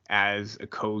record as a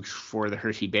coach for the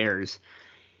Hershey Bears.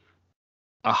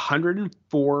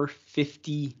 104,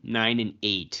 59, and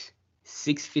 8,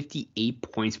 658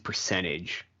 points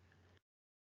percentage.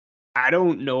 I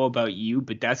don't know about you,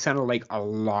 but that sounded like a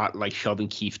lot like Sheldon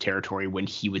Keefe territory when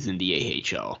he was in the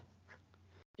AHL.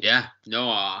 Yeah, no,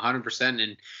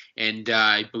 100%. And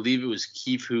I believe it was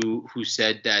Keefe who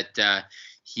said that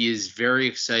he is very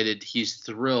excited. He's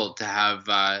thrilled to have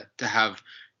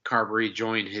Carberry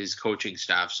join his coaching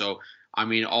staff. So, I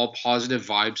mean, all positive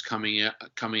vibes coming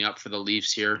up for the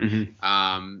Leafs here.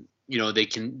 Mm-hmm.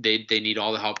 They need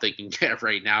all the help they can get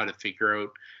right now to figure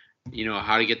out,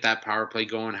 how to get that power play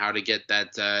going, how to get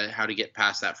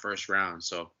past that first round.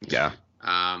 So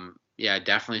yeah,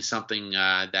 definitely something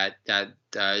that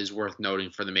is worth noting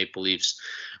for the Maple Leafs.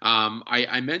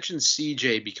 I mentioned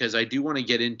CJ because I do want to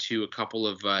get into a couple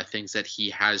of things that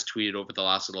he has tweeted over the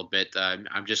last little bit.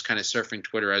 I'm just kind of surfing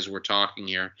Twitter as we're talking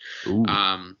here.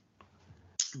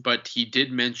 But he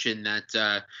did mention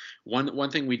that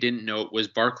one thing we didn't note was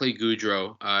Barclay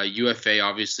Goodrow, UFA,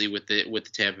 obviously with the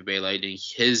Tampa Bay Lightning.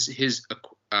 His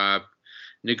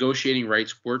negotiating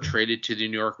rights were traded to the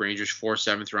New York Rangers for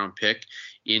 7th round pick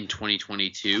in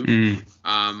 2022.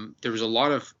 There was a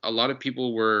lot of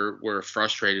people were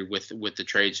frustrated with the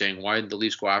trade, saying, why did the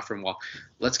Leafs go after him? Well,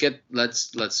 let's get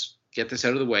this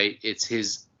out of the way. It's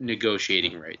his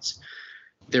negotiating rights.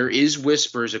 There is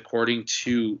whispers, according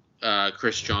to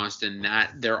Chris Johnston,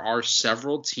 that there are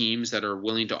several teams that are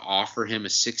willing to offer him a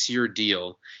 6-year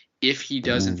deal if he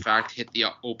does in fact hit the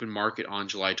open market on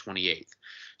July 28th.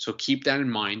 So keep that in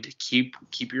mind. Keep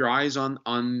your eyes on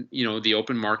the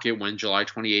open market when July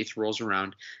 28th rolls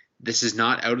around. This is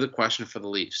not out of the question for the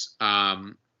Leafs. A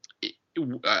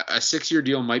 6-year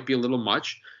deal might be a little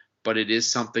much, but it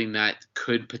is something that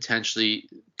could potentially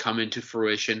come into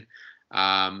fruition.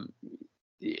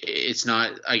 It's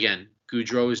not, again,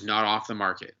 Goudreau is not off the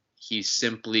market.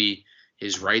 His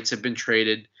rights have been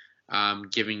traded,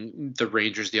 giving the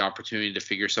Rangers the opportunity to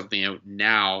figure something out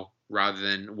now rather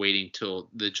than waiting till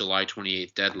the July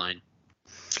 28th deadline.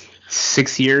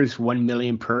 6 years, $1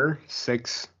 million per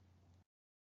 6.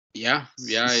 Yeah.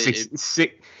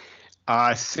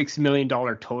 $6 million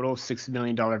total, $6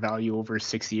 million value over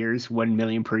 6 years, $1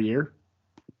 million per year,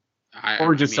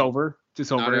 over. Just over.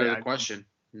 Not out of the question.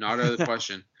 Not out of the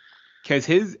question. Because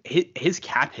his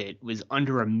cap hit was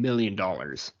under $1 million,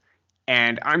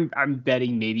 and I'm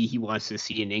betting maybe he wants to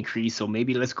see an increase. So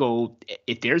maybe let's go,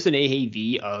 if there's an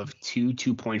AAV of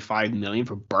 2.5 million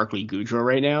for Barclay Goodrow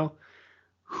right now,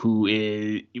 who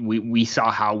is we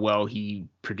saw how well he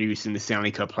produced in the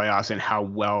Stanley Cup playoffs and how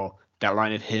well that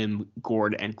line of him,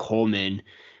 Gord, and Coleman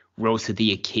rose to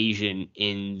the occasion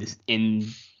in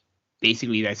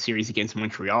basically that series against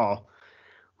Montreal.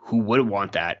 Who wouldn't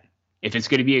want that? If it's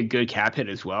going to be a good cap hit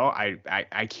as well,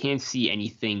 I can't see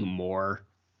anything more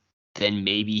than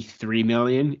maybe $3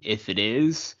 million. If it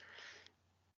is,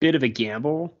 bit of a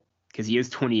gamble because he is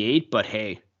 28, but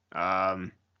hey,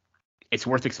 it's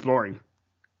worth exploring.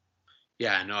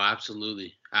 Yeah, no,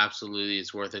 absolutely,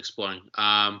 it's worth exploring.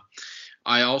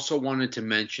 I also wanted to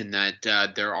mention that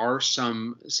there are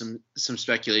some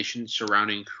speculation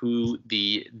surrounding who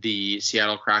the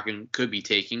Seattle Kraken could be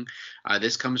taking.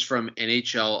 This comes from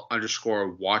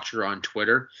NHL_Watcher on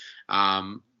Twitter.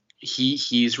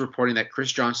 He's reporting that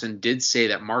Chris Johnston did say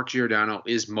that Mark Giordano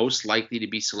is most likely to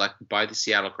be selected by the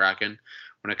Seattle Kraken,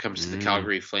 when it comes to the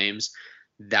Calgary Flames.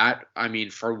 That, I mean,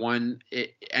 for one,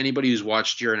 anybody who's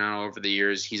watched Giordano over the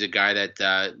years, he's a guy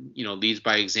that, leads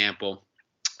by example,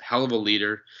 hell of a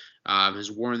leader,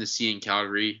 has worn the C in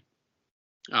Calgary,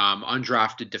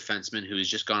 undrafted defenseman who has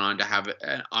just gone on to have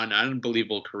an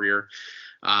unbelievable career.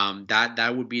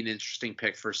 That would be an interesting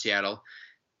pick for Seattle.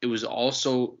 It was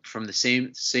also from the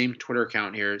same Twitter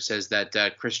account here. It says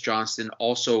that Chris Johnston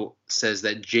also says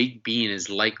that Jake Bean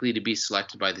is likely to be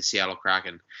selected by the Seattle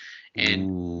Kraken,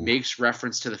 and makes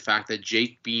reference to the fact that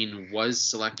Jake Bean was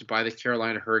selected by the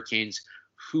Carolina Hurricanes,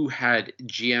 who had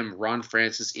GM Ron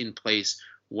Francis in place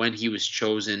when he was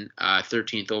chosen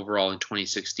 13th overall in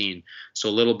 2016. So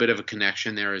a little bit of a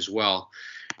connection there as well.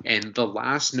 And the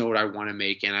last note I want to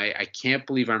make, and I can't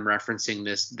believe I'm referencing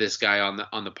this guy on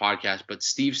the podcast, but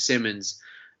Steve Simmons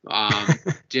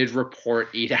did report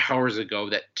 8 hours ago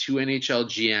that 2 NHL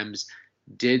GMs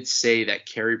did say that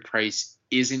Carey Price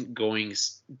isn't going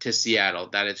to Seattle,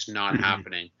 that it's not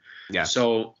happening. Yeah.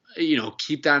 So,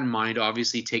 keep that in mind.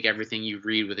 Obviously, take everything you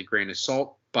read with a grain of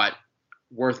salt, but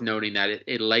worth noting that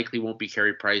it likely won't be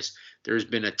Carey Price. There's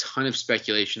been a ton of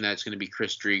speculation that it's going to be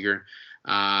Chris Driedger.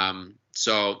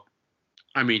 So,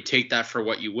 I mean, take that for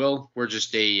what you will. We're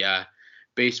just a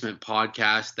basement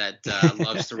podcast that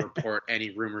loves to report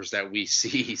any rumors that we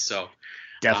see. So,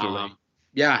 definitely.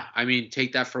 Yeah, I mean,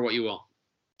 take that for what you will.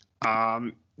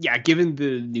 Yeah, given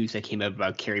the news that came out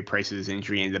about Carey Price's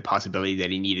injury and the possibility that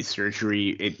he needed surgery,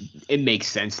 it makes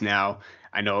sense now.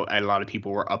 I know a lot of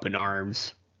people were up in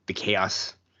arms. The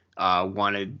Chaos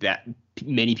wanted that.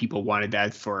 Many people wanted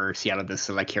that for Seattle to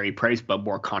select Carey Price, but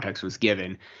more context was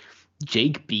given.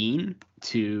 Jake Bean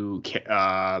to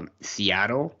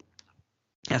Seattle,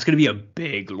 that's going to be a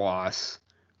big loss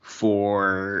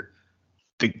for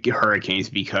the Hurricanes,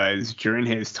 because during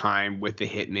his time with the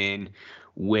Hitmen,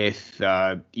 with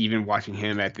even watching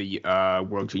him at the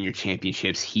World Junior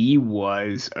Championships, he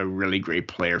was a really great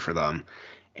player for them.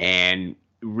 And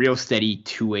real steady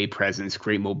two-way presence,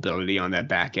 great mobility on that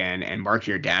back end. And Mark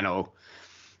Giordano,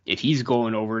 if he's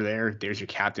going over there, there's your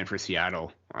captain for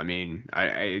Seattle. I mean,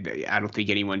 I don't think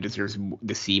anyone deserves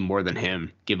to see more than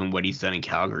him, given what he's done in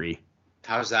Calgary.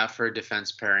 How's that for a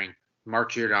defense pairing?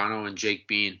 Mark Giordano and Jake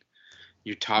Bean,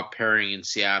 your top pairing in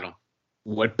Seattle.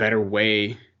 What better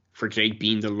way for Jake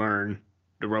Bean to learn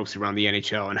the ropes around the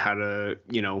NHL and how to,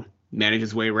 manage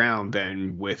his way around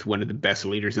than with one of the best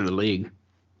leaders in the league?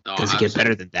 Does it get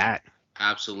better than that?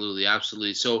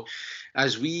 Absolutely. So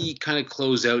as we kind of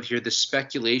close out here, the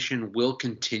speculation will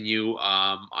continue.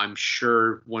 I'm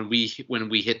sure when we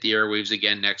hit the airwaves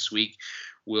again next week,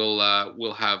 we'll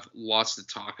have lots to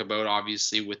talk about,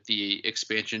 obviously, with the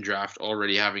expansion draft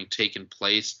already having taken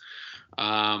place.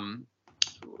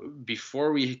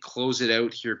 Before we close it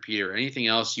out here, Peter, anything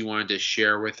else you wanted to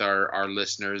share with our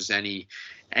listeners?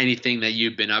 Anything that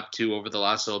you've been up to over the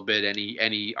last little bit?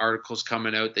 Any articles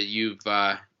coming out that you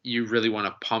really want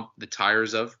to pump the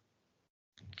tires of?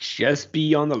 Just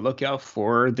be on the lookout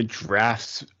for the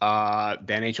drafts, the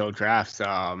NHL drafts.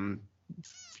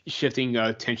 Shifting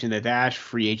attention to that,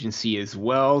 free agency as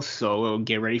well. So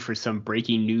get ready for some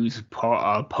breaking news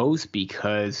posts,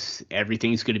 because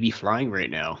everything's going to be flying right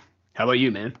now. How about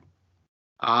you, man?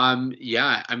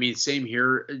 Yeah, I mean, same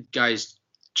here, guys.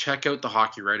 Check out the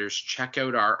Hockey Writers. Check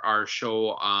out our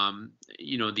show.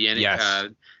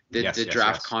 The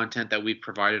draft content that we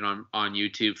provided on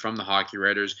YouTube from the Hockey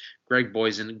Writers. Greg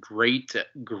Boysen,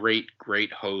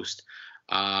 great host.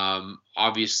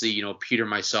 Obviously, Peter,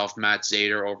 myself, Matt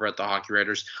Zader over at the Hockey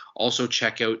Writers. Also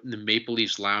check out the Maple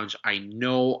Leafs Lounge. I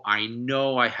know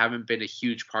I haven't been a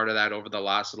huge part of that over the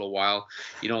last little while.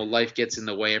 Life gets in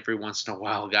the way every once in a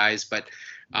while, guys, but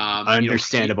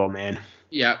understandable, man.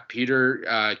 Yeah,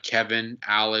 Peter, Kevin,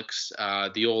 Alex,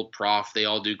 the old prof, they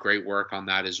all do great work on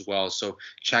that as well. So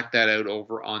check that out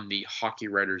over on the Hockey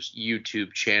Writers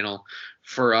YouTube channel.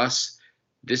 For us,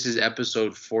 this is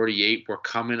episode 48. We're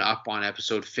coming up on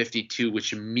episode 52,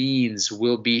 which means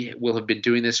we'll have been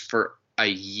doing this for a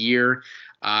year.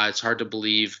 It's hard to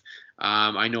believe.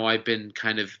 I know I've been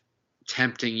kind of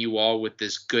tempting you all with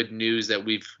this good news that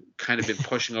we've kind of been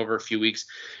pushing over a few weeks.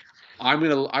 I'm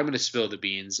gonna spill the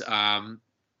beans.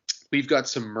 We've got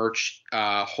some merch,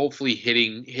 hopefully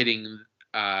hitting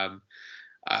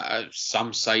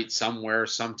some site somewhere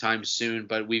sometime soon,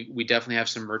 but we definitely have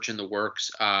some merch in the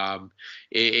works.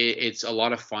 It's a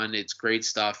lot of fun. It's great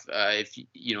stuff. If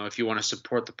you want to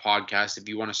support the podcast, if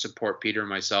you want to support Peter and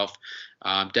myself,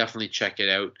 definitely check it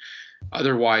out.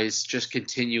 Otherwise, just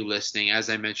continue listening. As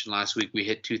I mentioned last week, we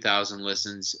hit 2,000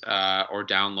 listens or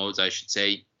downloads, I should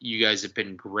say. You guys have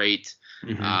been great.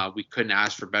 Mm-hmm. We couldn't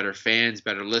ask for better fans,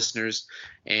 better listeners,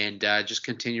 and just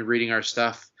continue reading our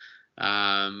stuff.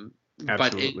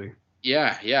 Absolutely.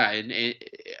 And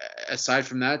aside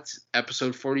from that,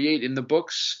 episode 48 in the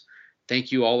books.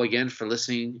 Thank you all again for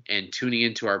listening and tuning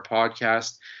into our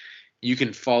podcast. You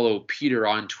can follow Peter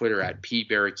on Twitter at Pete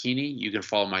Barricchini. You can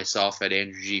follow myself at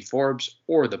Andrew G. Forbes,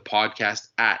 or the podcast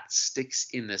at Sticks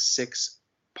in the Six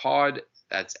Pod.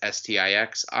 That's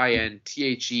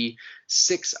STIXINTHE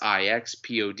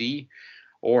 6IXPOD.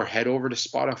 Or head over to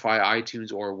Spotify,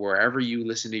 iTunes, or wherever you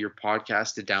listen to your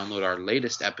podcast to download our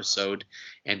latest episode.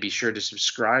 And be sure to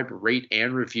subscribe, rate,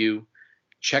 and review.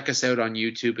 Check us out on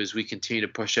YouTube as we continue to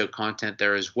push out content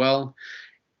there as well.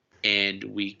 And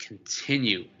we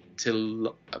continue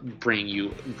to bring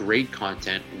you great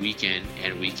content week in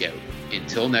and week out.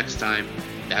 Until next time,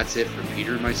 that's it for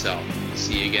Peter and myself.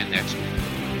 See you again next week.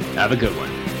 Have a good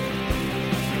one.